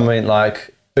guess something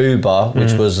like Uber,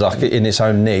 which was like in its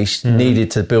own niche, needed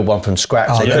to build one from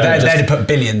scratch. They'd put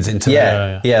billions into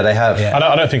that. Yeah, they have. Yeah.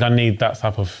 I don't think I need that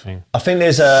type of thing. I think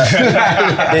there's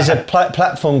a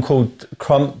platform called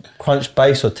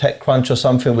Crunchbase or TechCrunch or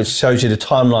something, which shows you the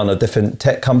timeline of different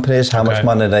tech companies, how much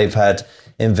money they've had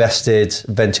invested,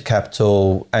 venture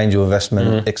capital, angel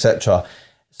investment, etc.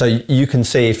 So you can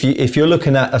see if you're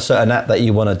looking at a certain app that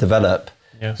you want to develop,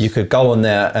 you could go on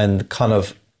there and kind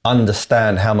of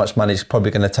understand how much money it's probably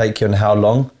going to take you and how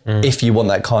long, if you want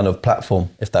that kind of platform,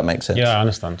 if that makes sense. Yeah, I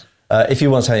understand. If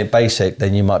you want something basic,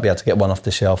 then you might be able to get one off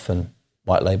the shelf and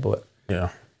white label it. Yeah.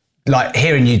 Like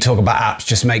hearing you talk about apps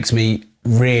just makes me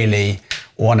really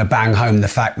want to bang home the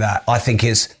fact that I think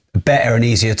it's better and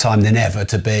easier time than ever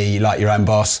to be like your own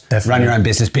boss, run your own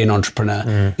business, be an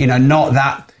entrepreneur. You know, not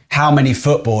that how many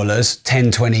footballers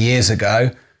 10, 20 years ago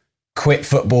quit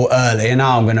football early and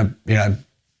now I'm going to, you know,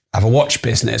 have a watch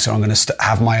business or I'm going to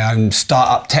have my own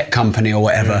startup tech company or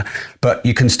whatever. But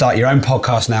you can start your own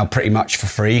podcast now pretty much for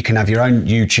free. You can have your own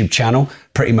YouTube channel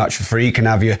pretty much for free. You can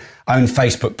have your own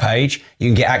Facebook page. You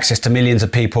can get access to millions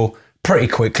of people pretty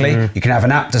quickly. You can have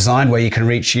an app design where you can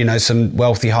reach, you know, some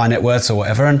wealthy high net worths or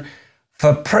whatever. And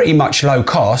for pretty much low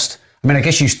cost, I mean, I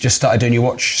guess you just started doing your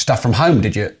watch stuff from home,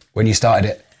 did you, when you started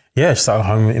it? Yeah, just at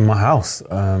home in my house.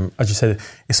 As you said,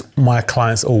 it's my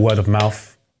clients all word of mouth.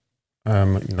 You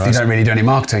know, you don't really do any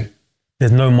marketing.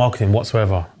 There's no marketing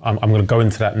whatsoever. I'm going to go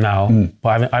into that now,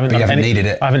 but I haven't needed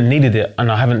it. I haven't needed it,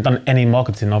 and I haven't done any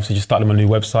marketing. Obviously, just started my new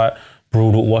website,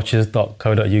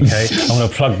 broadwatches.co.uk. I'm going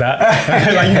to plug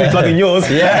that. Like you've been plugging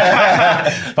yours.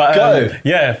 Yeah, but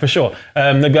yeah, for sure.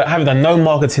 I haven't done no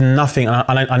marketing, nothing,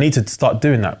 and I need to start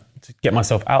doing that to get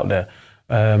myself out there.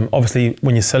 Obviously,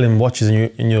 when you're selling watches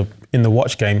and you're in the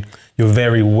watch game, you're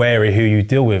very wary who you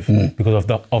deal with because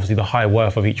of obviously the high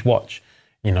worth of each watch.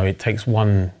 You know, it takes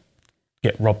one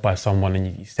get robbed by someone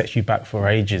and it sets you back for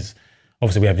ages.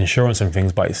 Obviously, we have insurance and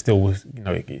things, but it's still, you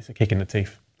know, it's a kick in the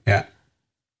teeth. Yeah.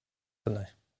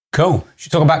 Cool.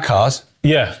 Should we talk about cars?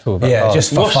 Yeah. Cars.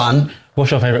 Just for fun.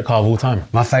 What's your favourite car of all time?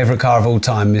 My favourite car of all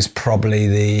time is probably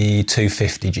the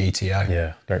 250 GTO.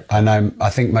 Yeah, great. I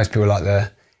think most people like the...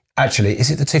 Actually, is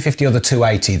it the 250 or the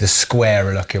 280, the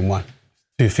square looking one?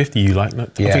 250 you like? No, I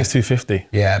think it's 250.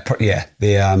 Yeah,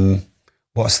 the,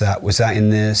 what's that? Was that in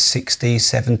the 60s,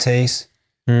 70s?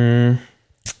 I'm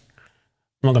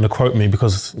not going to quote me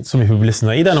because some people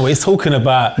listening, you don't know what he's talking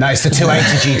about. No, it's the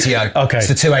 280 GTO. Okay. It's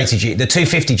the 280 The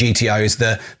 250 GTO is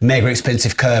the mega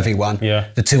expensive curvy one. Yeah.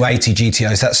 The 280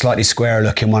 GTO is that slightly square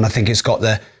looking one. I think it's got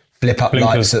the flip up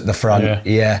lights at the front.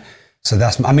 Yeah. So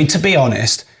that's, I mean, to be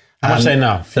honest... How much are they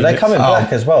now? So they come in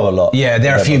black as well a lot. Yeah,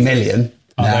 they're a few million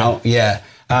now. Yeah.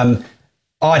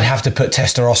 I'd have to put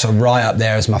Testarossa right up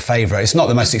there as my favourite. It's not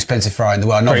the most expensive Ferrari in the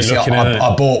world. And obviously,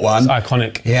 I bought one. It's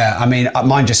iconic. Yeah, I mean,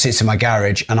 mine just sits in my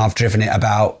garage and I've driven it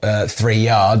about 3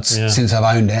 yards since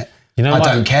I've owned it. You know, I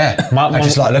don't care. I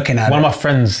just like looking at it. One of my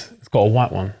friends has got a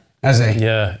white one. Has he?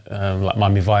 Yeah, like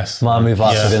Miami Vice. Miami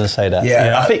Vice, I was going to say that.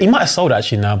 Yeah, I think he might have sold it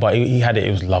actually now, but he had it.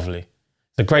 It was lovely.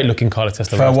 It's a great looking car to test.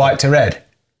 For white to red?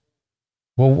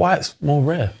 Well, white's more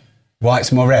rare.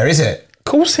 White's more rare, is it? Of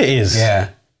course it is. Yeah.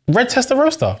 Red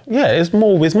Testarossa. Yeah, it's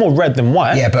more red than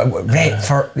white. Yeah, but red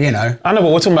for, you know. I know,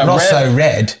 but we're talking about not red. So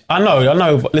red. I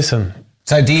know, but listen.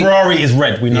 So do you, Ferrari is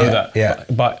red, we know that. Yeah.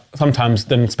 But sometimes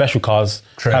them special cars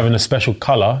having a special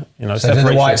colour, you know, so do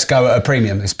the whites go at a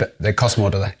premium? They cost more,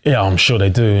 do they? Yeah, I'm sure they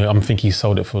do. I think he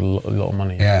sold it for a lot of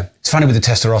money. Yeah. It's funny with the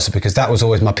Testarossa because that was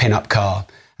always my pin-up car.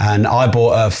 And I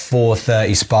bought a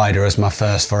 430 Spider as my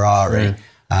first Ferrari.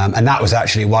 And that was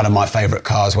actually one of my favourite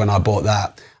cars when I bought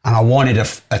that. And I wanted a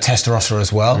Testarossa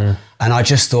as well. And I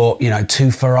just thought, you know, 2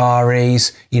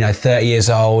 Ferraris, you know, 30 years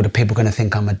old, are people going to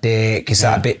think I'm a dick? Is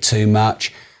that a bit too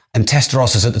much? And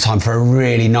Testarossas at the time for a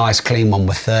really nice clean one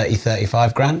were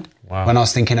 35 grand. Wow. When I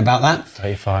was thinking about that.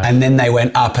 35. And then they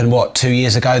went up, and 2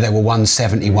 years ago, they were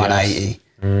 170, 180.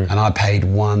 And I paid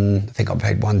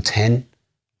 110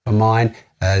 for mine.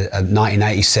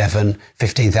 1987,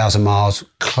 15,000 miles,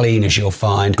 clean as you'll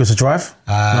find. Good to drive?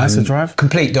 Nice to drive?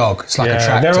 Complete dog. It's like a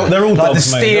tractor. They're all like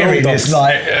dogs, the mate. steering is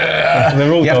like,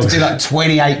 they're all you dogs. have to do like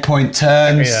 28-point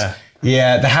turns.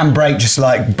 Yeah, the handbrake just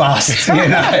like busts, you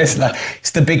know. It's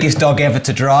the biggest dog ever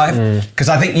to drive. Because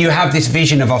I think you have this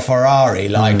vision of a Ferrari,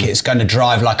 like it's going to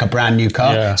drive like a brand new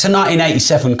car. Yeah. It's a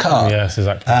 1987 car. Yes,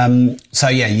 exactly. So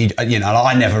yeah, you know,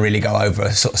 I never really go over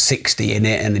a sort of 60 in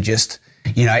it, and it just,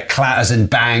 you know, it clatters and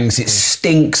bangs. It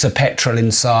stinks of petrol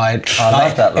inside. I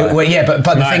love that though.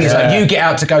 But the thing is, like, you get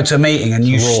out to go to a meeting and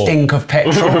you stink of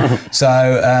petrol.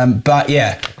 So, but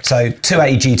yeah, so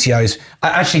 280 GTOs.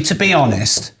 Actually, to be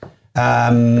honest,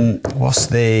 what's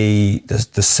the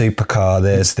supercar?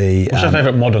 There's the. What's your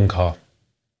favourite modern car?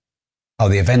 Oh,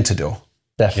 the Aventador.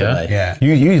 Definitely. Yeah.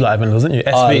 You like Aventadors, didn't you?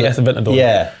 S Aventador.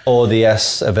 Yeah, or the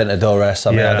S Aventador S.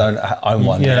 I mean, I don't own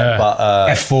one yet, but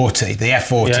F40, the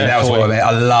F40. Yeah, that was F40. what I mean.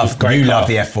 I love. You love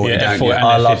the F40, don't you? And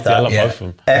I love F50, that. I love Yeah. both of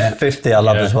them. F50 I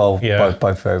love as well. Yeah.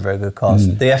 Both very, very good cars.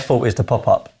 The F40 is the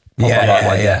pop-up.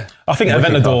 Yeah. I think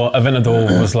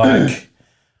Aventador was like,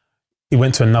 he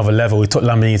went to another level. He took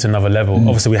Lamborghini to another level.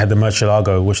 Obviously, we had the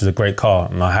Murcielago, which is a great car,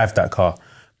 and I have that car.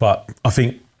 But I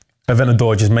think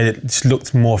Aventador just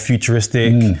looked more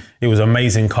futuristic. It was an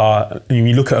amazing car. And when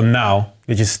you look at them now,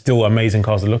 they're just still amazing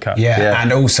cars to look at. Yeah,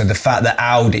 and also the fact that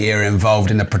Audi are involved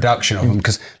in the production of them,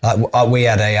 because like we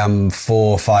had a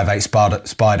 458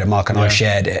 Spider, Mark and I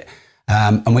shared it.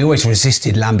 And we always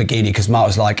resisted Lamborghini because Mark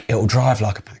was like, it'll drive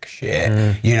like a pack of shit.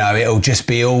 You know, it'll just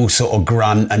be all sort of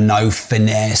grunt and no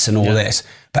finesse and all this.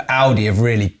 But Audi have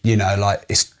really, you know, like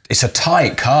it's a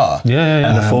tight car.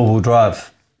 And the four-wheel drive.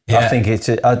 I think it's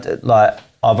like,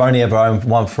 I've only ever owned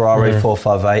one Ferrari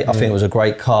 458. I think it was a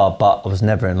great car, but I was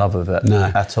never in love with it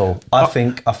at all. I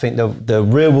think the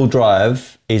rear-wheel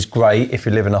drive is great if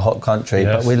you live in a hot country,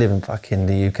 but we live in fucking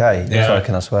the UK. Sorry,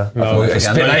 can I swear? No, It's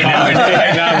a bit late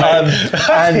now.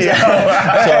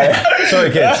 Sorry,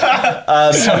 kids.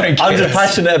 I'm just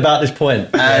passionate about this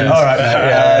point. And, all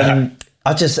right,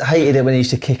 I just hated it when he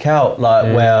used to kick out,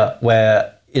 like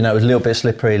where you know, it was a little bit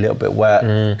slippery, a little bit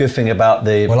wet. Good thing about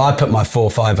the... Well, I put my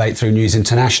 458 through News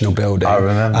International building. I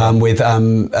remember. With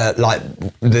like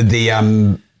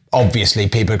the obviously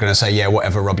people are going to say, yeah,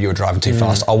 whatever, Rob, you were driving too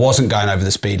fast. I wasn't going over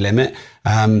the speed limit.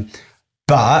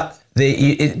 But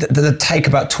the take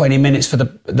about 20 minutes for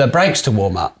the brakes to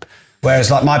warm up. Whereas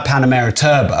like my Panamera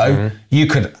Turbo, you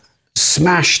could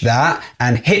smash that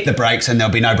and hit the brakes and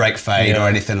there'll be no brake fade or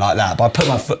anything like that. But I put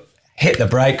my foot, hit the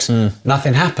brakes,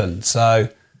 nothing happened. So...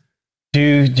 Are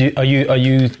you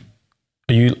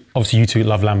obviously you two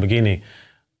love Lamborghini.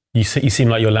 You seem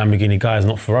like you're a Lamborghini guys,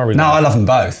 not Ferrari guys. No, I love them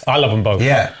both. I love them both.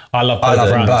 Yeah. I love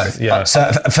them brands. both. Yeah.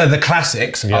 So for the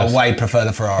classics, I way prefer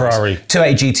the Ferrari.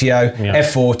 280 GTO,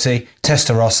 F40,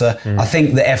 Testarossa. I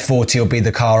think the F40 will be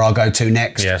the car I'll go to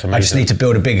next. Yeah, it's I just amazing. need to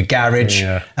build a bigger garage.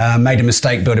 Made a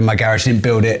mistake building my garage, didn't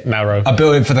build it. Narrow. I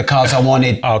built it for the cars I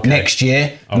wanted next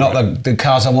year, not the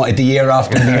cars I wanted the year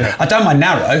after. I don't mind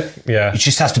narrow. Yeah. It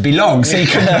just has to be long, so you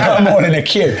can put them all in a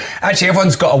queue. Actually,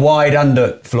 everyone's got a wide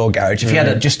underfloor garage. If you had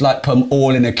to just like put them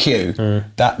all in a queue,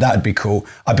 that'd be cool.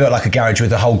 I built like a garage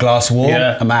with a whole glass wall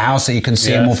at my house, so you can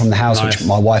see them all from the house, which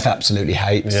my wife absolutely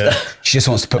hates. She just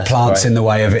wants to put plants in the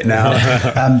way of it now.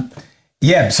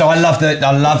 So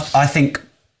I think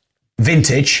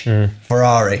vintage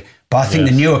Ferrari, but I think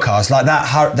the newer cars like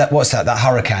that what's that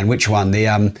Hurricane, which one? The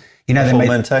you know,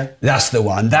 that's the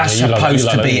one. That's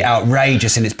supposed to be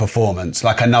outrageous in its performance,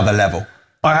 like another level.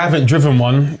 I haven't driven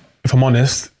one, if I'm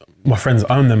honest. My friends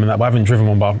own them and that, but I haven't driven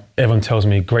one, but everyone tells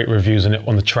me great reviews on it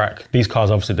on the track. These cars,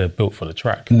 obviously, they're built for the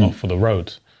track, not for the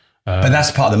road. But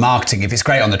that's part of the marketing. If it's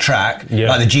great on the track,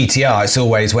 like the GTR, it's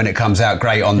always when it comes out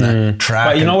great on the track.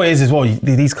 But you know what it is as well?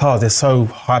 These cars, they're so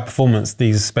high performance,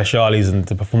 these Speciales and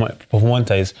the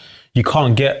Performantes, you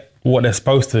can't get what they're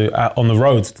supposed to on the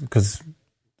roads because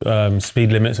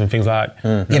speed limits and things like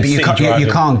that. Yeah, but you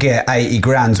can't get 80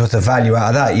 grand's worth of value out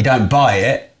of that. You don't buy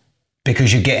it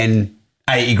because you're getting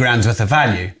 80 grand's worth of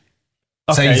value.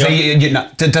 Okay, so you know,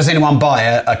 does anyone buy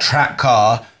a track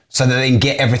car so that they can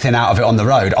get everything out of it on the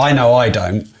road? I know I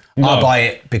don't. No. I buy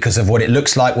it because of what it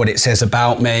looks like, what it says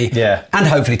about me, and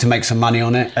hopefully to make some money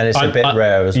on it. And it's a bit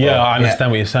rare as well. Yeah, I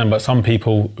understand what you're saying, but some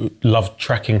people love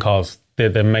tracking cars.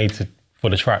 They're made for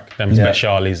the track, them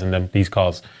Speciales and them these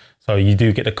cars. So you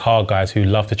do get the car guys who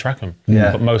love to track them.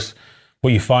 Yeah. But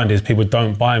what you find is people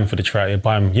don't buy them for the track. They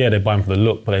buy them for the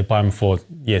look, but they buy them for,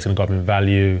 it's going to go up in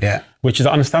value, which is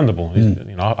understandable.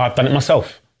 You know, I've done it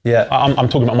myself. Yeah. I'm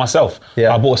talking about myself.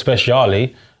 Yeah. I bought a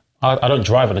Speciale. I don't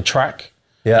drive on the track.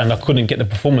 Yeah. And I couldn't get the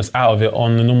performance out of it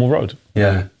on the normal road.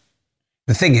 Yeah.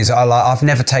 The thing is, I've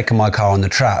never taken my car on the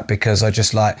track because I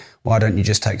just like, why don't you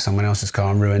just take someone else's car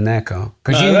and ruin their car?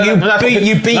 Because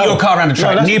you beat your car around the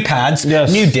track, new pads,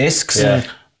 new discs,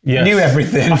 new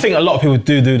everything. I think a lot of people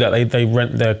do that. They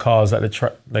rent their cars at the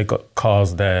track. They got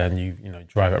cars there, and you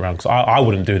drive it around. Because I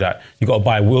wouldn't do that. You got to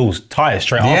buy wheels, tires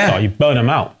straight after. You burn them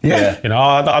out. Yeah. You know,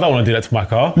 I don't want to do that to my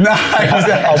car. No,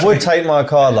 exactly. I would take my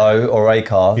car though, or a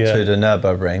car, to the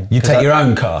Nürburgring. You take your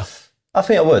own car? I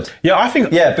think I would. Yeah, I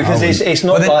think. Yeah, because it's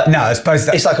not like... No, I suppose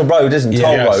it's like a road, isn't it?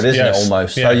 Toll road, isn't it,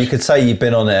 almost? Yes. So you could say you've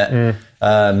been on it.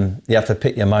 You have to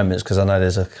pick your moments because I know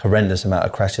there's a horrendous amount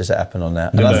of crashes that happen on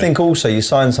that. And I think also you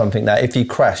sign something that if you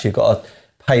crash, you've got to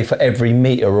pay for every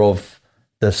metre of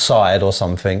the side or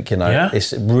something, you know. Yeah.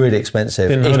 It's really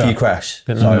expensive if you crash.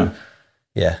 So,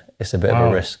 it's a bit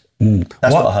of a risk.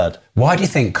 That's what I heard. Why do you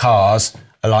think cars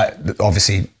are like,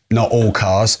 obviously not all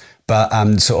cars, but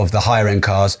sort of the higher end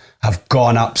cars have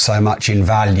gone up so much in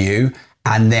value,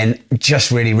 and then just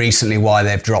really recently why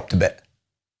they've dropped a bit?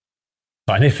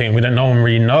 Anything, no one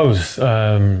really knows.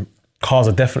 Cars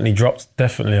are definitely dropped,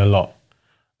 definitely a lot.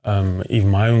 Even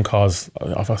my own cars,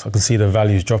 I can see the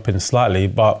values dropping slightly,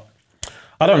 but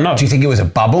I don't know. Do you think it was a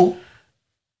bubble?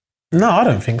 No, I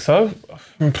don't think so.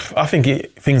 I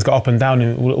think things go up and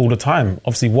down all the time.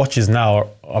 Obviously, watches now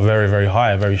are very, very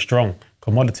high, very strong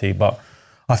commodity, but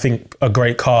I think a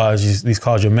great car, these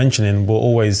cars you're mentioning, will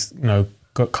always,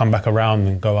 come back around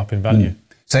and go up in value.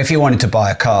 So if you wanted to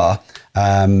buy a car,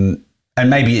 and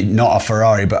maybe not a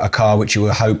Ferrari, but a car which you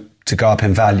would hope to go up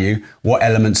in value, what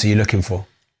elements are you looking for?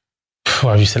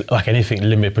 Well, you said like anything,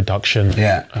 limit production.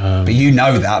 Yeah, but you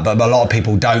know that, but a lot of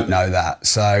people don't know that.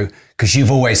 So, because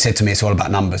you've always said to me, it's all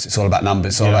about numbers. It's all about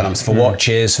numbers. It's all about numbers for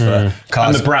watches, for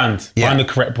cars. And the brand, find the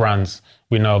correct brands.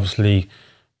 We know obviously,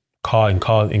 in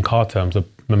car terms,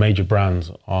 the major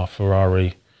brands are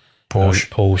Ferrari,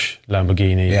 Porsche,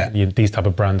 Lamborghini, these type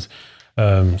of brands.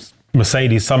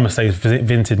 Mercedes, some Mercedes,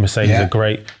 vintage Mercedes are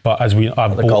great, but I've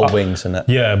bought gold wings and that.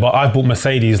 Yeah, but I've bought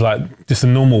Mercedes like just the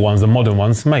normal ones, the modern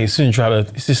ones. Mate, as soon as you try to,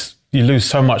 it's just you lose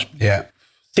so much. 60%,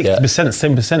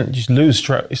 7%, you just lose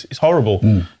straight. It's horrible.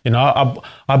 You know,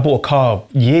 I bought a car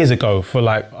years ago for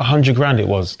like 100 grand. It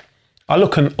was. I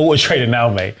look on Auto Trader now,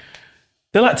 mate.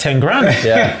 They're like 10 grand.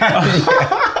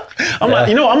 I'm like,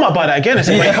 I might buy that again. It's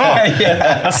a great car.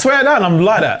 I swear that, I'm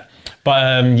like that. But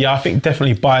I think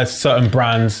definitely buy certain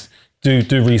brands. Do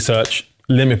research,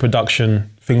 limit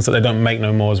production, things that they don't make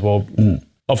no more as well.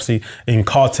 Obviously, in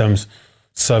car terms,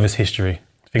 service history.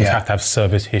 Things have to have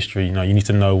service history. You need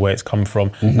to know where it's come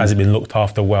from. Has it been looked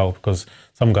after well? Because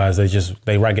some guys,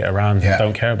 they rag it around and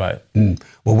don't care about it.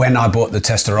 Well, when I bought the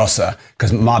Testarossa,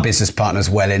 because my business partner's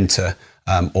well into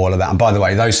all of that. And by the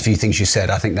way, those few things you said,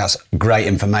 I think that's great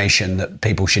information that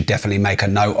people should definitely make a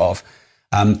note of.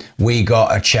 We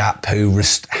got a chap who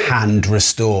hand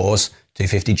restores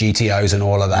 250 GTOs and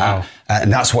all of that. Wow.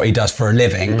 And that's what he does for a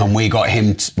living. And we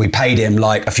paid him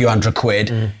like a few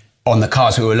 £100 on the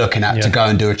cars we were looking at to go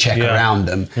and do a check around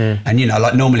them. And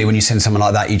like normally when you send someone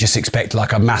like that, you just expect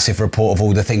like a massive report of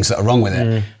all the things that are wrong with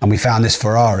it. And we found this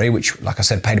Ferrari, which like I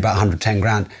said, paid about 110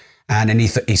 grand. And then he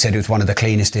said it was one of the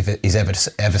cleanest he's ever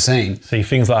seen. See,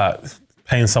 things like that,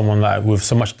 paying someone like with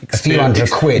so much experience, a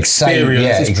few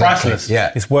 £100, it's priceless.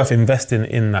 Yeah. It's worth investing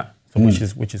in that. Which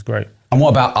is great. And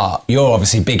what about art? You're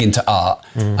obviously big into art.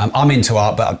 I'm into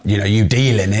art, but you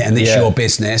deal in it, and it's your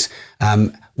business.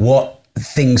 What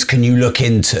things can you look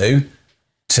into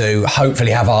to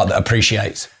hopefully have art that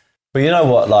appreciates? Well, you know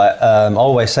what? I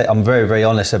always say, I'm very, very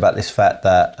honest about this fact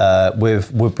that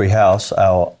with Woodbury House,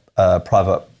 our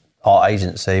private art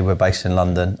agency, we're based in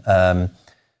London. Kind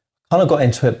of got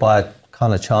into it by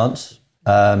kind of chance.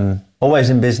 Always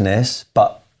in business,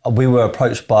 but we were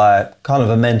approached by kind of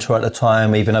a mentor at the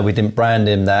time, even though we didn't brand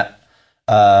him that,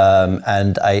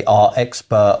 and a art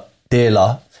expert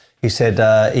dealer. He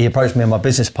said he approached me and my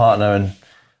business partner and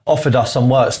offered us some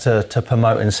works to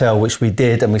promote and sell, which we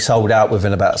did, and we sold out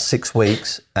within about 6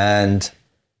 weeks, and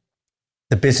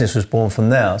the business was born from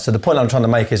there. So the point I'm trying to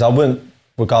make is I wouldn't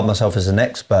regard myself as an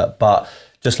expert, but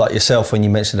just like yourself, when you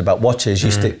mentioned about watches,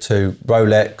 you stick to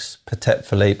Rolex, Patek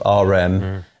Philippe,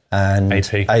 RM, and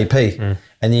AP.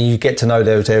 And you get to know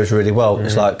those areas really well.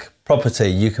 It's like property.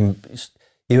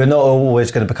 You're not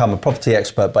always going to become a property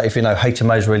expert, but if you know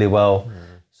HMOs really well,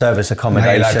 service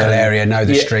accommodation, know your local area, know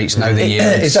the streets, know the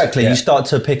yields. Exactly. You start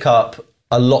to pick up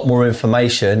a lot more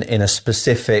information in a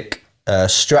specific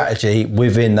strategy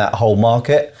within that whole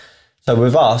market. So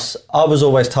with us, I was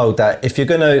always told that if you're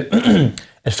going to,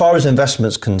 as far as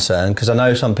investment's concerned, because I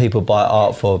know some people buy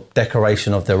art for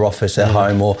decoration of their office, their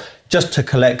home, or just to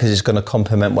collect because it's going to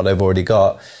complement what they've already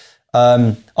got.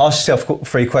 Ask yourself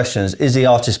 3 questions. Is the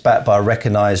artist backed by a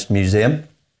recognised museum?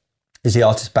 Is the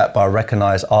artist backed by a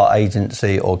recognised art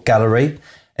agency or gallery?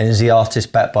 And is the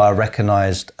artist backed by a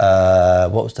recognised,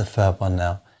 what was the third one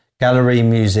now? Gallery,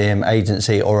 museum,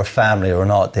 agency, or a family or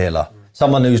an art dealer?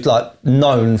 Someone who's like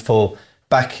known for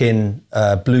backing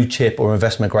blue chip or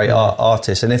investment grade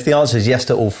artists. And if the answer is yes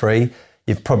to all 3,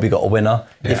 you've probably got a winner.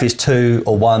 Yeah. If it's 2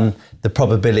 or 1, the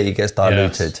probability gets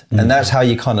diluted. Yes. And that's how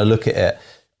you kind of look at it.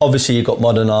 Obviously, you've got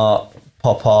modern art,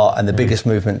 pop art, and the biggest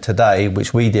movement today,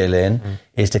 which we deal in,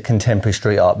 is the contemporary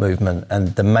street art movement.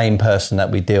 And the main person that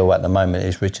we deal at the moment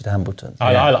is Richard Hambleton.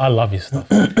 I love his stuff.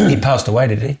 He passed away,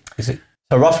 did he? Is it?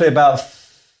 So roughly about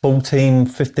 14,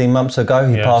 15 months ago,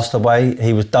 he passed away.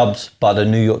 He was dubbed by the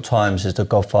New York Times as the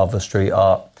godfather of street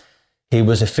art. He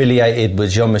was affiliated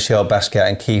with Jean-Michel Basquiat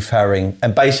and Keith Haring.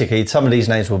 And basically, some of these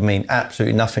names would mean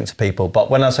absolutely nothing to people. But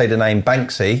when I say the name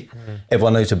Banksy,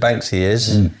 everyone knows who Banksy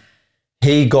is.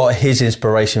 He got his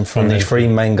inspiration from these 3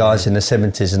 main guys in the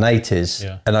 70s and 80s.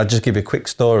 Yeah. And I'll just give you a quick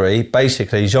story.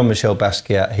 Basically, Jean-Michel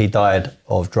Basquiat, he died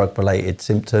of drug-related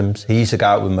symptoms. He used to go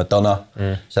out with Madonna.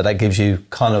 So that gives you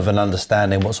kind of an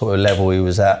understanding what sort of level he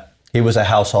was at. He was a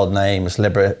household name, a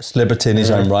celebrity in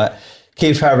his own right.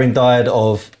 Keith Haring died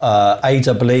of AIDS,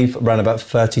 I believe, around about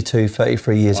 32,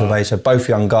 33 years of age. So both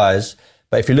young guys.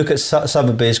 But if you look at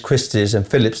Sotheby's, Christie's and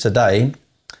Phillips today,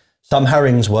 some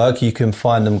Haring's work, you can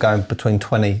find them going between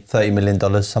 $20, $30 million,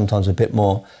 sometimes a bit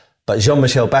more. But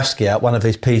Jean-Michel Basquiat, one of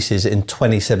his pieces in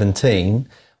 2017,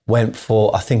 went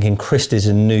for, I think, in Christie's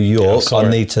in New York. I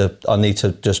need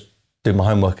to just do my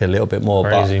homework a little bit more.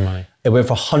 Crazy money. It went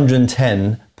for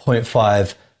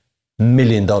 $110.5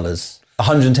 million.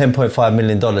 $110.5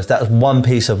 million. That was one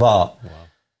piece of art. Wow.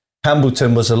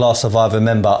 Hambleton was the last survivor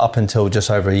member up until just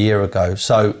over a year ago.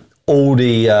 So all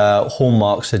the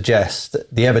hallmarks suggest,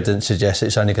 the evidence suggests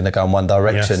it's only going to go in one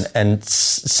direction. Yes. And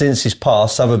since he's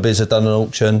passed, Sotheby's have done an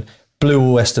auction, blew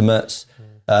all estimates,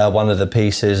 one of the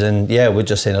pieces. And we're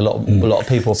just seeing a lot of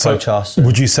people approach us.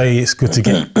 Would you say it's good to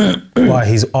get by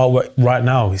his artwork right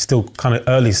now? He's still kind of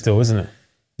early still, isn't it?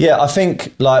 Yeah, I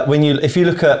think like if you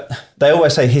look at, they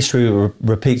always say history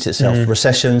repeats itself.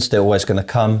 Recessions, they're always going to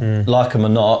come. Like them or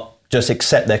not, just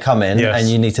accept they're coming, and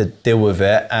you need to deal with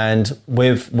it. And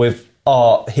with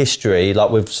art history,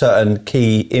 like with certain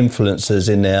key influencers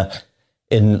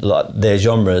in like their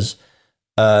genres,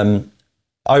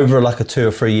 over like a 2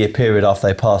 or 3 year period after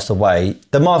they passed away,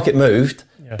 the market moved,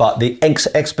 but the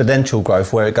exponential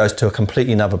growth where it goes to a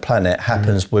completely another planet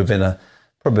happens within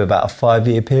probably about a 5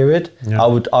 year period.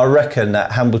 Yeah. I reckon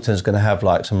that Hambleton's going to have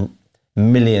like some $1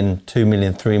 million, £2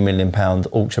 million, £3 million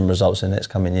auction results in the next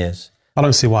coming years. I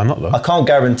don't see why not, though. I can't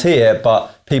guarantee it,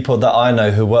 but people that I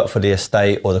know who work for the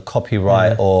estate or the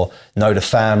copyright or know the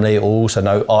family or also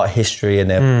know art history and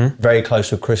they're very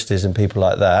close with Christie's and people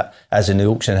like that, as in the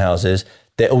auction houses,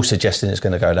 they're all suggesting it's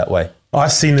going to go that way.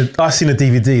 I've seen the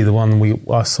DVD, the one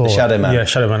I saw. The Shadow Man. Yeah,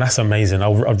 Shadow Man. That's amazing.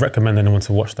 I'd recommend anyone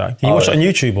to watch that. Can you watch it on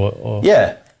YouTube or?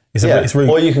 Yeah. It's really...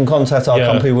 Or you can contact our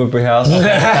company, Woodbury House. But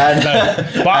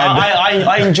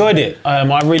I enjoyed it.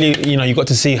 I really, you got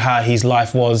to see how his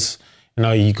life was.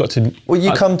 You got to... Well,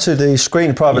 you come to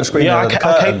the private screen.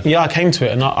 I came to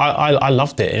it and I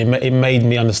loved it. It made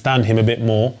me understand him a bit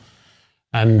more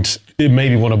and it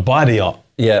made me want to buy the art.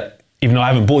 Yeah. Even though I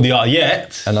haven't bought the art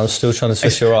yet. And I'm still trying to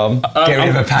twist your arm. Get rid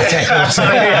of a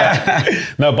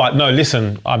Patek. No,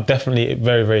 listen, I'm definitely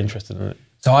very, very interested in it.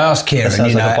 So I asked Kieran... That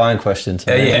sounds like a buying question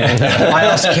to me. I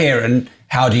asked Kieran,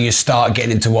 how do you start getting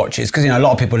into watches? Because, a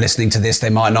lot of people listening to this, they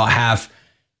might not have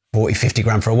 40, 50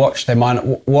 grand for a watch. They might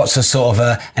not, what's a sort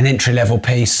of an entry-level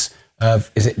piece of,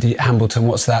 is it Hambleton,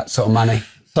 what's that sort of money?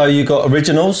 So you got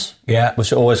originals,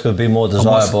 which are always going to be more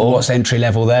desirable. What's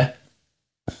entry-level there?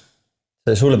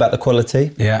 So it's all about the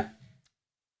quality. Yeah.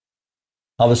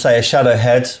 I would say a shadow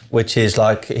head, which is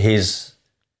like his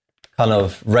kind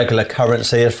of regular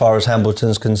currency as far as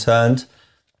Hambleton's concerned,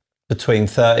 between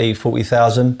 30,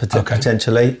 40,000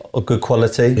 potentially, of good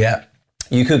quality. Yeah.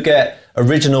 You could get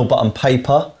original but on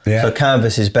paper, so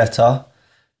canvas is better.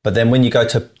 But then when you go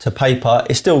to paper,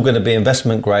 it's still going to be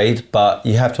investment grade, but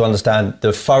you have to understand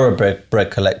the thoroughbred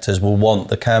collectors will want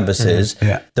the canvases.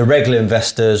 The regular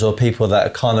investors or people that are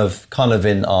kind of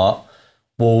in art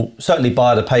will certainly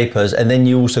buy the papers, and then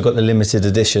you also got the limited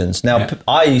editions. Now,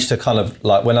 I used to kind of,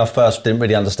 like, when I first didn't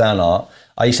really understand art,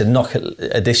 I used to knock at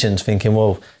editions thinking,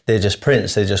 well, they're just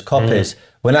prints, they're just copies.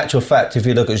 When in actual fact, if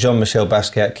you look at Jean-Michel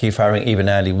Basquiat, Keith Haring, even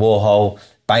Andy Warhol,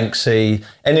 Banksy,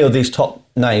 any of these top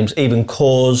names, even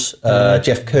Kors,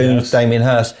 Jeff Koons, Damien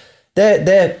Hirst,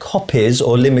 they're copies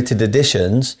or limited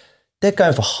editions. They're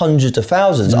going for hundreds of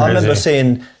thousands. I remember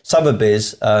seeing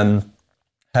Sotheby's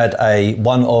had a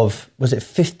one of, was it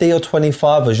 50 or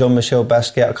 25 of Jean-Michel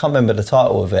Basquiat? I can't remember the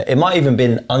title of it. It might even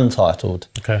been untitled.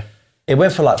 Okay. It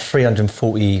went for like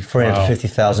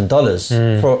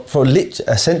 $350,000 for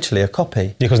essentially a copy.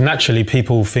 Yeah, because naturally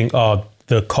people think,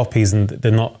 the copies, and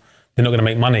they're not going to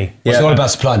make money. It's all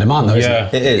about supply and demand, though, isn't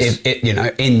it? It is.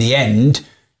 In the end,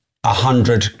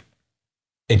 100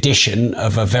 edition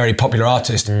of a very popular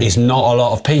artist is not a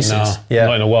lot of pieces. No,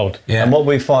 not in the world. Yeah. And what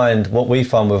we find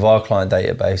with our client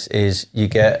database is you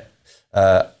get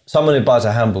someone who buys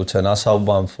a Hambleton. I sold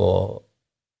one for,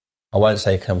 I won't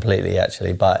say completely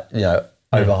actually, but over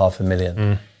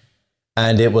 $500,000,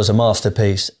 and it was a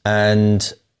masterpiece.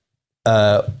 And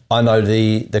I know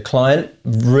the client,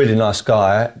 really nice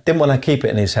guy, didn't want to keep it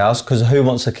in his house, because who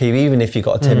wants to keep, even if you've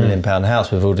got a £10 million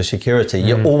house with all the security,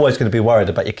 you're always going to be worried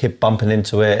about your kid bumping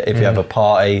into it. If you have a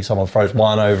party, someone throws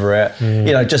wine over it,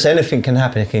 just anything can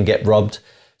happen. It can get robbed.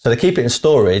 So they keep it in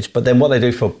storage, but then what they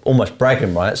do for almost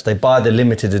bragging rights, they buy the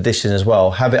limited edition as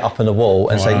well, have it up on the wall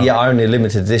and say, I own a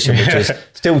limited edition, which is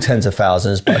still tens of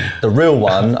thousands, but the real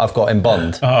one I've got in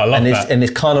bond. I love that. And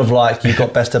it's kind of like you've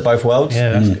got best of both worlds.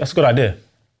 Yeah, that's a good idea.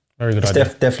 Very good idea.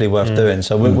 It's definitely worth doing.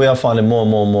 So we are finding more and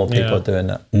more people are doing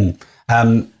that.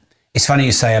 It's funny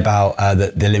you say about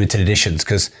the limited editions,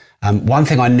 because one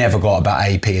thing I never got about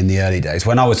AP in the early days,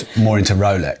 when I was more into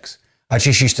Rolex, I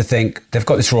just used to think they've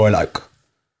got this Royal Oak,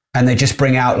 and they just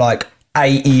bring out like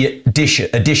 80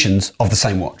 editions of the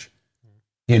same watch.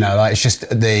 Like it's just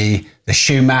the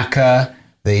Schumacher,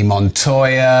 the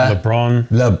Montoya,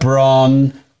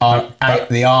 LeBron, the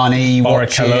Arnie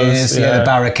watches, the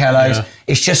Barrichellos. Yeah.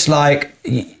 It's just like,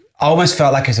 I almost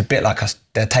felt like it's a bit like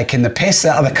they're taking the piss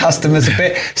out of the customers a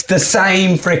bit. It's the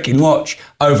same freaking watch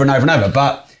over and over and over,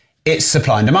 but it's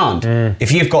supply and demand.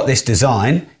 If you've got this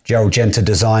design, Gerald Genter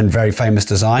design, very famous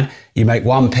design, you make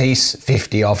one piece,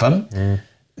 50 of them.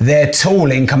 Their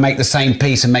tooling can make the same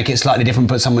piece and make it slightly different,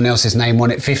 put someone else's name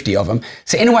on it, 50 of them.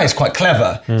 So in a way, it's quite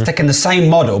clever. It's taking the same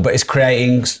model, but it's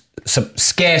creating some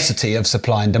scarcity of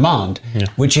supply and demand,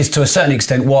 which is to a certain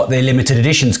extent what the limited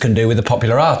editions can do with a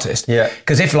popular artist.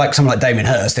 Because if like someone like Damien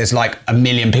Hirst, there's like 1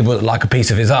 million people that like a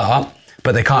piece of his art,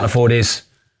 but they can't afford his,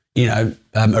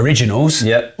 originals.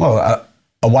 Well,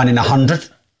 a 1 in 100.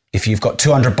 If you've got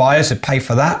 200 buyers who pay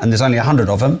for that and there's only 100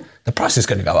 of them, the price is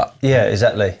going to go up. Yeah,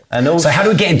 exactly. And also, so how do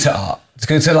we get into art?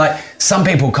 So like some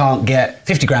people can't get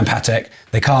 50 grand Patek,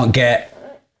 they can't get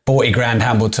 40 grand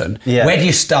Hambleton. Where do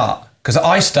you start? Because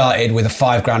I started with a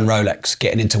 5 grand Rolex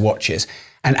getting into watches.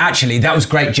 And actually that was a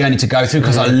great journey to go through,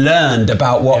 because I learned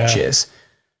about watches.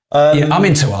 I'm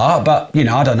into art, but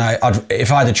I don't know.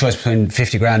 If I had a choice between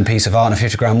 50 grand piece of art and a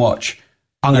 50 grand watch,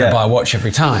 I'm going to buy a watch every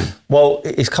time. Well,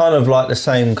 it's kind of like the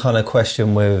same kind of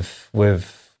question with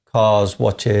cars,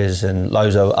 watches, and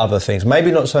loads of other things.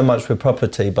 Maybe not so much with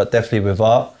property, but definitely with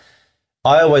art.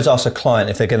 I always ask a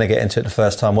client, if they're going to get into it the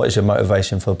first time, what is your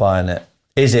motivation for buying it?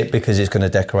 Is it because it's going to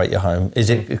decorate your home? Is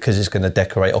it because it's going to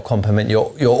decorate or complement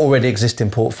your already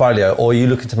existing portfolio? Or are you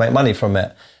looking to make money from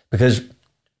it? Because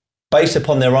based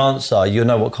upon their answer, you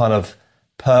know what kind of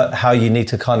how you need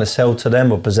to kind of sell to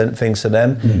them or present things to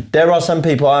them. There are some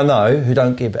people I know who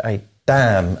don't give a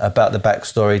damn about the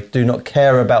backstory, do not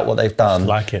care about what they've done.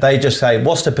 Like it. They just say,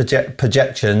 what's the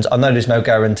projections? I know there's no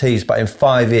guarantees, but in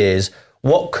 5 years,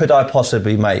 what could I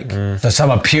possibly make? So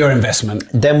some are pure investment.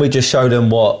 Then we just show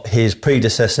them what his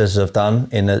predecessors have done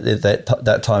in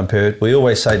that time period. We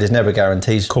always say there's never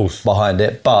guarantees behind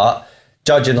it, but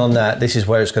judging on that, this is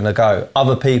where it's going to go.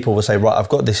 Other people will say, right, I've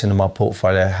got this in my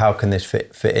portfolio. How can this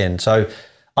fit in? So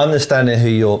understanding who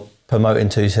you're promoting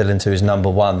to, selling to is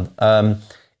number one.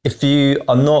 If you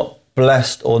are not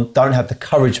blessed or don't have the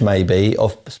courage maybe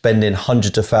of spending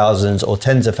hundreds of thousands or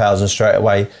tens of thousands straight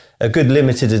away, a good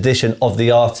limited edition of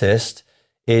the artist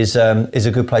is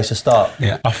a good place to start.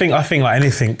 Yeah, I think like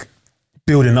anything,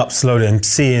 building up slowly and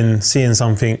seeing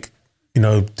something,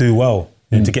 do well.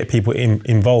 To get people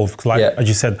involved. As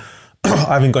you said,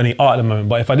 I haven't got any art at the moment,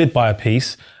 but if I did buy a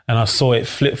piece and I saw it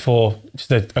flip for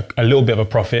just a little bit of a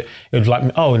profit, it was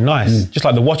like, oh, nice. Just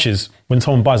like the watches. When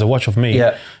someone buys a watch off me,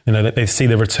 you know, they see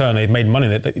the return, they've made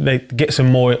money, they get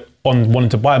some more on wanting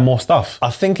to buy more stuff.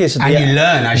 I think it's... And you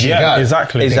learn as you go.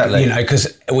 Exactly. You know,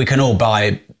 because we can all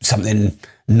buy something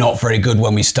not very good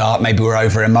when we start. Maybe we're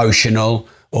over emotional,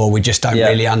 or we just don't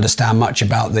really understand much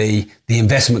about the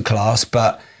investment class.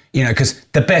 But, you know, because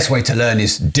the best way to learn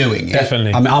is doing it.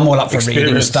 Definitely. I mean, I'm all up for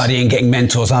reading and studying, getting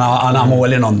mentors, and I'm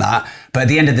all in on that. But at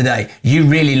the end of the day, you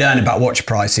really learn about watch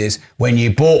prices when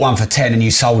you bought one for 10 and you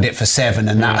sold it for 7,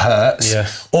 and that hurts.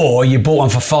 Yes. Or you bought one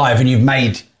for 5 and you've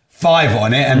made 5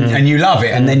 on it, and you love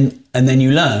it, and then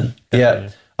you learn. Yeah.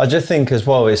 I just think as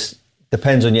well, it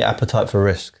depends on your appetite for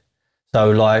risk. So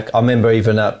like, I remember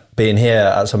even being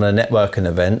here at some of the networking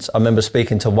events, I remember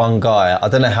speaking to one guy, I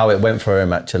don't know how it went for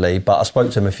him actually, but I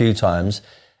spoke to him a few times,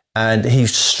 and he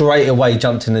straight away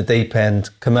jumped in the deep end,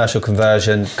 commercial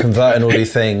conversion, converting all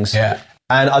these things. Yeah.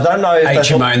 And I don't know if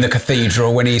HMO in the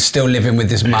cathedral when he's still living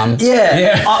with his mum.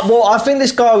 Yeah. Well, I think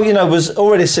this guy, you know, was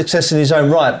already a success in his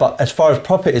own right, but as far as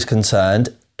profit is concerned,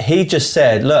 he just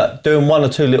said, look, doing 1 or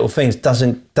 2 little things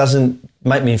doesn't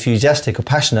make me enthusiastic or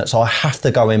passionate, so I have to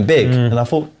go in big. And I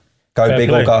thought, go Fair big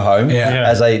play. or go home, Yeah.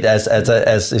 as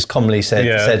is commonly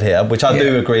said here, which I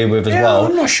do agree with as well.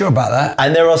 I'm not sure about that.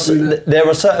 And there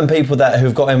are certain people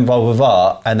who've got involved with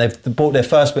art, and they've bought their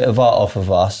first bit of art off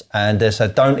of us, and they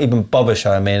said, don't even bother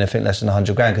showing me anything less than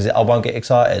 100 grand because I won't get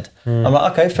excited. I'm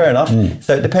like, okay, fair enough.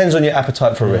 So it depends on your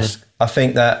appetite for risk. I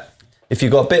think that if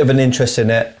you've got a bit of an interest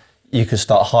in it, you can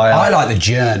start higher. I like the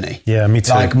journey. Yeah, me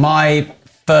too. Like my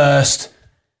first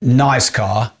nice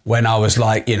car when I was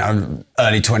like, you know,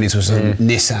 early 20s was a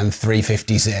Nissan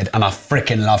 350Z, and I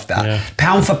freaking loved that. Yeah.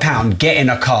 Pound for pound, getting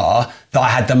a car that I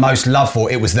had the most love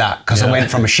for, it was that, because I went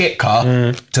from a shit car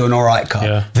to an all right car.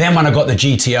 Yeah. Then when I got the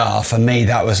GTR, for me,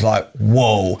 that was like,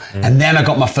 whoa. And then I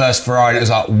got my first Ferrari, and it was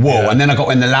like, whoa. And then I got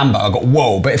in the Lambo, I got,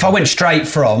 whoa. But if I went straight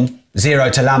from 0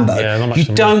 to Lambo,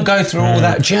 you don't go through all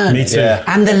that journey. Me too. Yeah.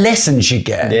 And the lessons you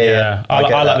get. Yeah. I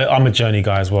get that. I'm a journey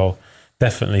guy as well.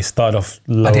 Definitely started off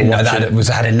low. I didn't know that it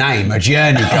had a name, a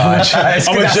journey guy.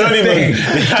 I'm a journeyman.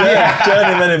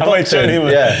 Journeyman in I'm a Brighton.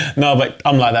 journeyman. Yeah. No, but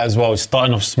I'm like that as well.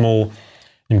 Starting off small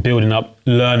and building up,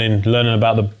 learning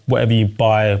about whatever you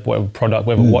buy, whatever product,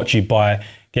 whatever watch you buy,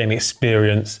 getting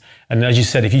experience. And as you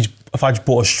said, if I just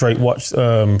bought a straight watch for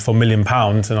 £1 million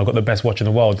and I've got the best watch in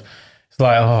the world, it's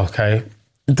like, oh, okay.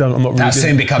 I'm not really That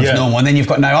soon becomes normal, and then you've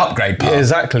got no upgrade part. Yeah,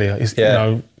 exactly. It's, you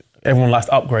know, everyone likes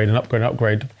to upgrade and upgrade and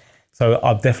upgrade. So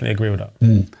I definitely agree with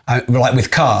that. Like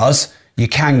with cars, you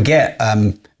can get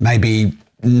maybe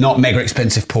not mega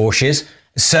expensive Porsches,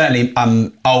 certainly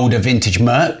older vintage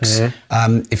Mercs.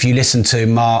 If you listen to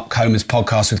Mark Homer's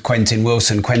podcast with Quentin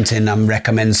Wilson, Quentin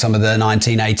recommends some of the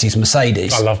 1980s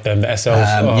Mercedes. I love them, the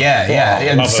SLs.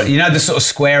 And so, you know, the sort of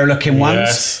square looking ones?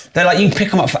 Yes. They're like, you can pick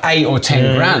them up for 8 or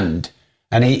 10 grand.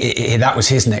 And that was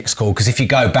his next call, because if you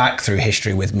go back through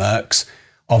history with Mercs,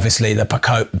 obviously the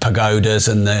Pagodas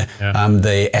and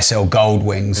the SL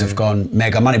Goldwings have gone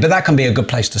mega money, but that can be a good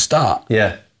place to start.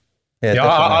 Yeah. Yeah,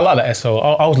 I like that SL.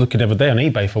 I was looking the other day on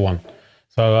eBay for one.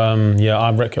 So I'm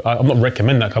not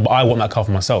recommending that car, but I want that car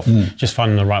for myself. Just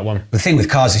finding the right one. The thing with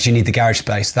cars is you need the garage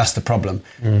space. That's the problem.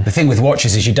 The thing with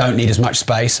watches is you don't need as much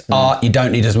space. Art, you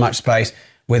don't need as much space.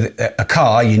 With a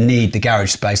car, you need the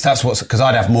garage space. That's because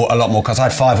I'd have a lot more cars. I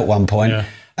had 5 at one point. Yeah.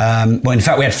 Well, in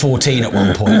fact, we had 14 at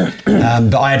one point,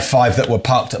 but I had 5 that were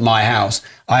parked at my house.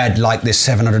 I had like this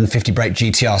 750 brake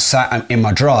GTR sat in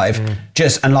my drive,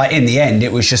 and like in the end,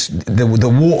 it was just the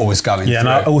water was going through.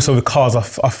 And also with cars,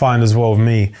 I find as well with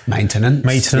me, maintenance,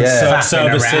 servicing,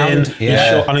 and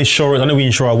insurance. I know we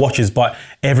insure our watches, but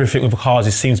everything with cars,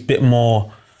 it seems a bit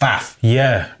more faff.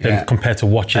 Than compared to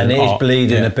watches. And it is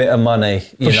bleeding a bit of money.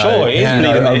 For sure, it is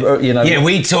bleeding. You know,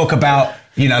 we talk about,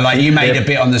 you know, like you made a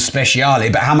bit on the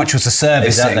Speciale, but how much was the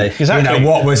servicing? Exactly. You know,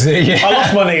 what was it? I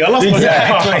lost money.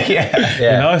 Exactly.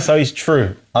 You know, so it's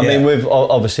true. I mean, with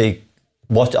obviously,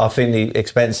 I think the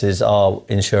expenses are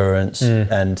insurance,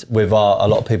 and with art, a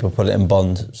lot of people put it in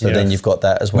bond. So then you've got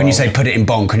that as well. When you say put it in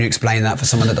bond, can you explain that for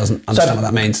someone that doesn't understand what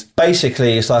that means?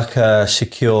 Basically, it's like a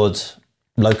secured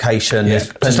location.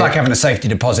 It's like having a safety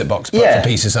deposit box, but for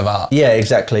pieces of art. Yeah,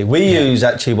 exactly. We use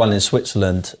actually one in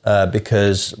Switzerland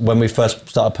because when we first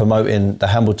started promoting the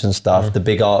Hambleton stuff, the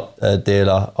big art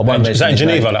dealer. I won't mention Is that in his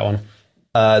Geneva, name. that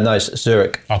one? No, it's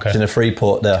Zurich. Okay. It's in a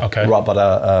Freeport there, right by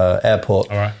the airport.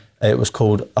 All right. It was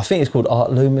called, I think it's called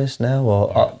Art Loomis now,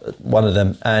 or one of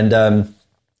them. And I'm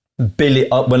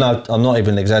not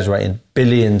even exaggerating,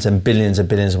 billions and billions and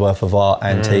billions worth of art,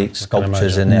 antiques,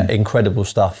 sculptures in there, incredible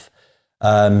stuff.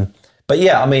 But But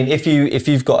yeah, I mean, if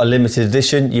you've got a limited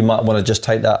edition, you might want to just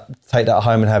take that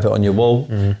home and have it on your wall.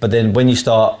 But then when you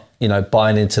start,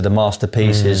 buying into the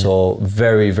masterpieces or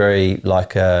very, very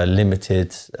like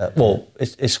limited,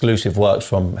 exclusive works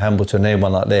from Hambleton,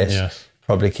 anyone like this,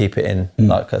 probably keep it in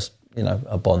like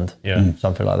a bond,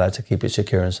 something like that to keep it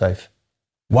secure and safe.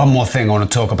 One more thing I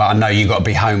want to talk about. I know you've got to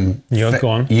be home. Go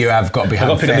on. You have got to be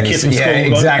home. I've got to pick up the kids from school. Yeah,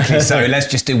 exactly. So let's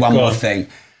just do one more thing.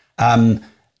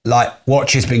 Like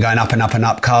watches been going up and up and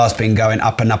up. Cars been going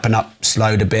up and up and up.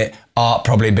 Slowed a bit. Art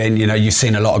probably been. You've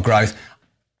seen a lot of growth.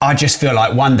 I just feel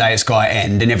like one day it's got to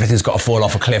end and everything's got to fall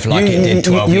off a cliff like it did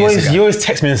 12 years ago. You always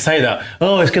text me and say that.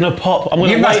 Oh, it's going to pop.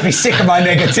 You must be sick of my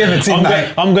negativity,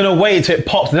 mate. I'm going to wait till it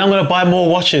pops, then I'm going to buy more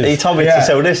watches. He told me to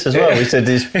sell this as well. He said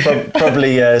he's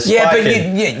probably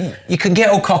spiking. Yeah, but you can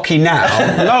get all cocky now.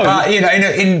 No. But,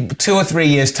 in 2 or 3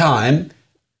 years' time...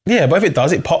 Yeah, but if it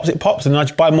does, it pops, and I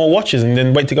just buy more watches and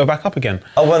then wait to go back up again.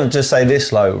 I want to just say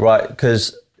this, though, right?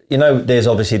 Because, there's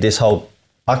obviously this whole...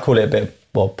 I call it a bit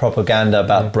of propaganda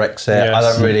about Brexit. Yes. I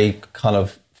don't really kind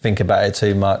of think about it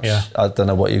too much. Yeah. I don't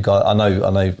know what you got. I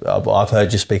know. I've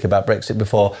heard you speak about Brexit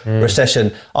before.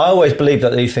 Recession. I always believe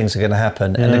that these things are going to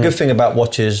happen. And the good thing about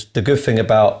watches, the good thing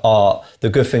about art,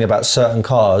 the good thing about certain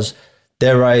cars,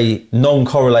 they're a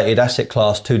non-correlated asset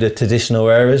class to the traditional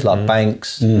areas like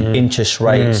banks, interest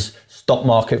rates, stock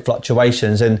market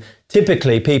fluctuations. And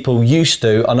typically people used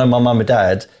to, I know my mum and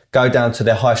dad, go down to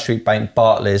their high street bank,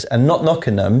 Barclays, and not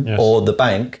knocking them or the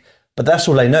bank, but that's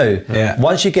all they knew. Yeah.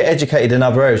 Once you get educated in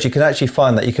other areas, you can actually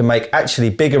find that you can make actually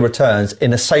bigger returns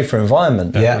in a safer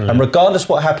environment. Yeah. And regardless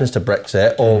what happens to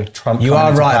Brexit or Trump, you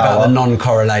are right power, about the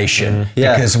non-correlation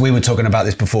because we were talking about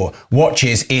this before.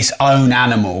 Watches its own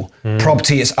animal,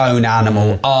 property its own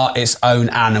animal, art its own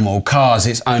animal, cars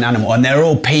its own animal, and they're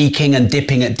all peaking and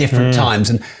dipping at different times.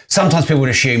 And sometimes people would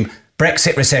assume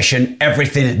Brexit, recession,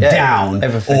 everything down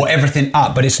or everything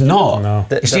up, but it's not. No.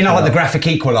 It's like the graphic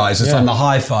equalisers on the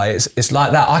hi-fi. It's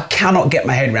like that. I cannot get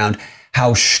my head around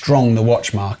how strong the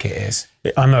watch market is.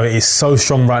 I know it is so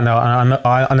strong right now, and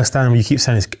I understand when you keep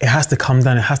saying this. It has to come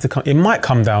down. It might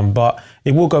come down, but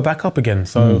it will go back up again.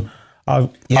 So. And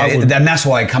that's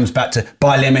why it comes back to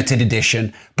buy limited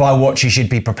edition, buy watches you'd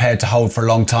be prepared to hold for a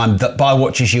long time, buy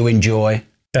watches you enjoy.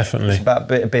 Definitely. It's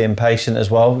about being patient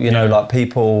as well. Like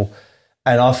people.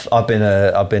 And I've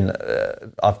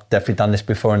definitely done this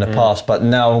before in the past, but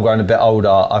now I'm growing a bit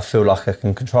older, I feel like I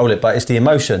can control it. But it's the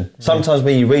emotion. Sometimes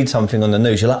when you read something on the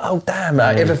news, you're like, oh damn,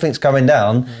 everything's going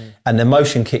down, and the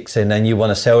emotion kicks in, and you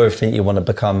want to sell everything. You want to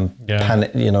become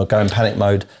panic, go in panic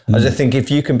mode. I just think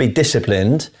if you can be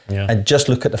disciplined and just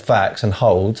look at the facts and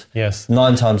hold,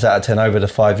 9 times out of 10 over the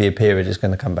 5-year period is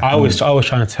going to come back. I was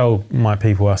trying to tell my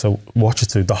people, I said, watches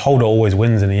too, the holder always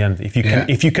wins in the end. If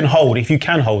you can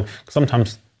hold,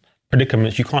 sometimes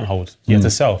predicaments you can't hold. You have to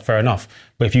sell, fair enough.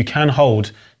 But if you can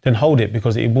hold, then hold it,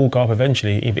 because it will go up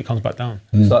eventually if it comes back down.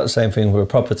 It's like the same thing with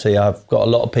property. I've got a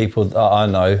lot of people that I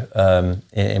know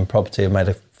in property have made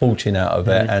a fortune out of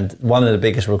it, and one of the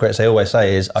biggest regrets they always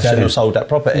say is, I shouldn't have sold that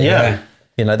property. Yeah.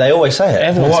 They always say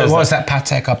it. What was that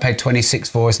Patek I paid 26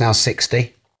 for? It's now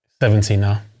 60. 70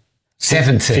 now.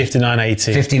 70?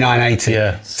 59.80. 59.80.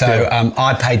 Yeah. So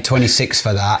I paid 26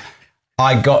 for that.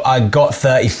 I got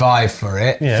 35 for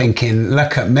it, thinking,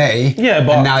 look at me. Yeah,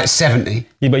 but and now it's 70.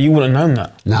 Yeah, but you wouldn't have known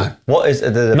that. No. What is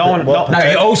the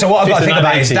Also, what I've got to think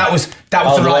about is that was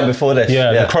the right before this.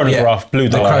 Yeah, the chronograph, blue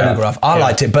dial. The chronograph. I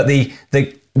liked it, but the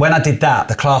when I did that,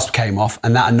 the clasp came off,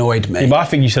 and that annoyed me. Yeah, but I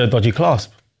think you said a dodgy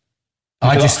clasp.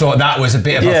 I just thought that was a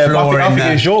bit of a flaw I think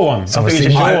it was your one.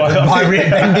 My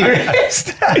bendy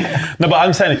wrist. No, but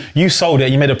I'm saying, you sold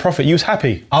it, you made a profit, you was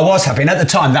happy. I was happy, and at the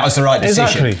time, that was the right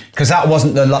decision. Because that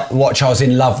wasn't the watch I was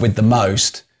in love with the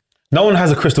most. No one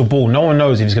has a crystal ball. No one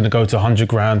knows if it's going to go to 100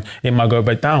 grand, it might go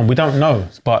back down. We don't know.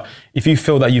 But if you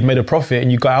feel that you've made a profit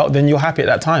and you got out, then you're happy at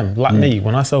that time. Like me,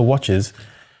 when I sell watches,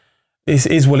 it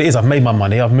is what it is. I've made my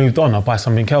money, I've moved on, I'll buy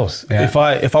something else. Yeah. If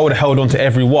I would have held on to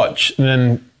every watch,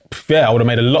 then I would have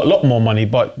made a lot more money,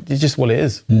 but it's just what it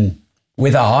is.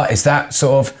 With art, is that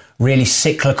sort of really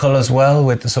cyclical as well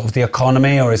with the sort of the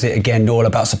economy, or is it again all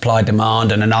about supply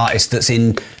demand and an artist that's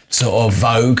in sort of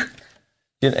vogue?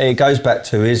 It goes back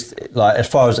to, is like, as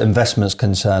far as investment's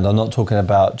concerned, I'm not talking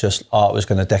about just art was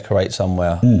going to decorate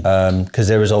somewhere, because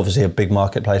there is obviously a big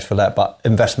marketplace for that, but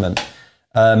investment.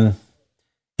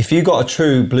 If you got a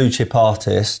true blue chip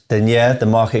artist, then the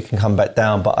market can come back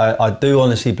down. But I do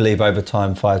honestly believe over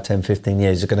time, 5, 10, 15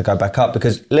 years, it's going to go back up,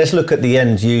 because let's look at the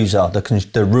end user,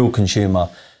 the real consumer.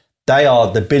 They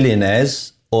are the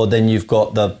billionaires, or then you've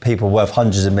got the people worth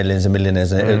hundreds of millions and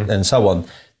millionaires and so on.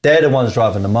 They're the ones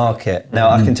driving the market. Now,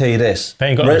 I can tell you this. They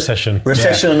ain't got no recession.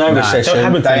 Recession or no recession. Don't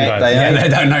have a thing, guys. They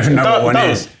don't even know what one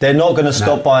is. They're not going to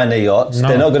stop buying the yachts. No.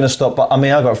 They're not going to stop. I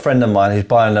mean, I've got a friend of mine who's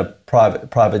buying a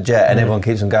private jet, and everyone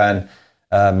keeps on going,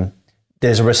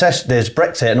 there's a recession, there's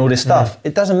Brexit and all this stuff.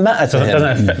 It doesn't matter to him. It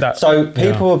doesn't affect that. So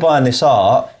people who are buying this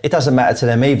art, it doesn't matter to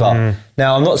them either.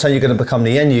 Now, I'm not saying you're going to become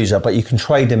the end user, but you can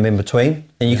trade them in between,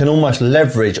 and you can almost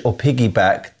leverage or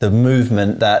piggyback the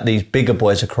movement that these bigger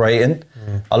boys are creating.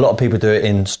 A lot of people do it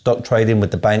in stock trading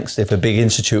with the banks. If a big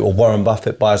institute or Warren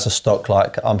Buffett buys a stock,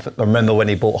 like I remember when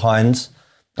he bought Heinz,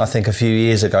 I think a few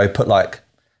years ago, he put like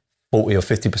 40 or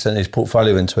 50% of his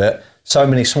portfolio into it. So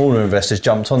many smaller investors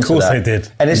jumped onto that. Of course they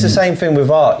did. And it's the same thing with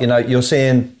art. You know, you're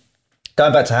seeing,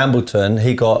 going back to Hambleton,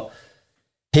 he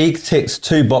ticked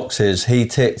 2 boxes. He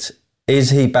ticked,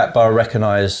 is he backed by a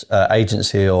recognised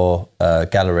agency or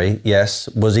gallery? Yes.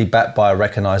 Was he backed by a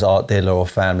recognised art dealer or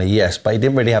family? Yes. But he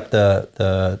didn't really have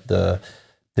the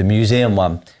museum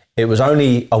one. It was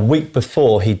only a week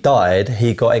before he died,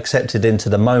 he got accepted into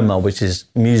the MoMA, which is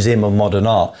Museum of Modern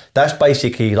Art. That's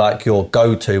basically like your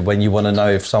go-to when you want to know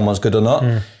if someone's good or not.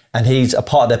 And he's a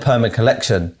part of their permanent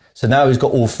collection. So now he's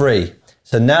got all 3.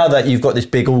 So now that you've got this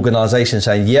big organisation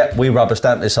saying, yep, we rubber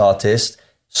stamp this artist,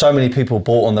 so many people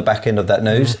bought on the back end of that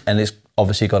news, and it's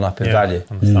obviously gone up in value.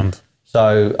 Understand.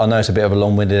 So I know it's a bit of a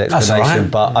long-winded explanation,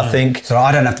 but I think... So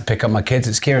I don't have to pick up my kids,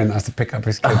 it's Kieran that has to pick up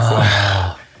his kids.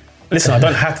 Listen, I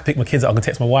don't have to pick my kids up. I can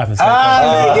text my wife and say,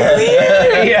 No,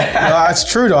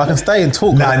 it's true though. I can stay and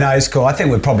talk. No, it's cool. I think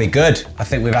we're probably good. I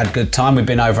think we've had a good time. We've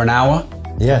been over an hour.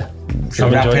 Yeah. Should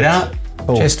we wrap it up?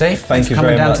 Cool. Cheers, Steve. Thank you for coming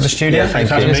very down much. to the studio. Yeah, thank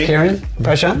you. Cheers, Kieran.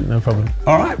 Pleasure. no problem.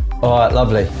 All right. All right,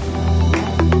 lovely.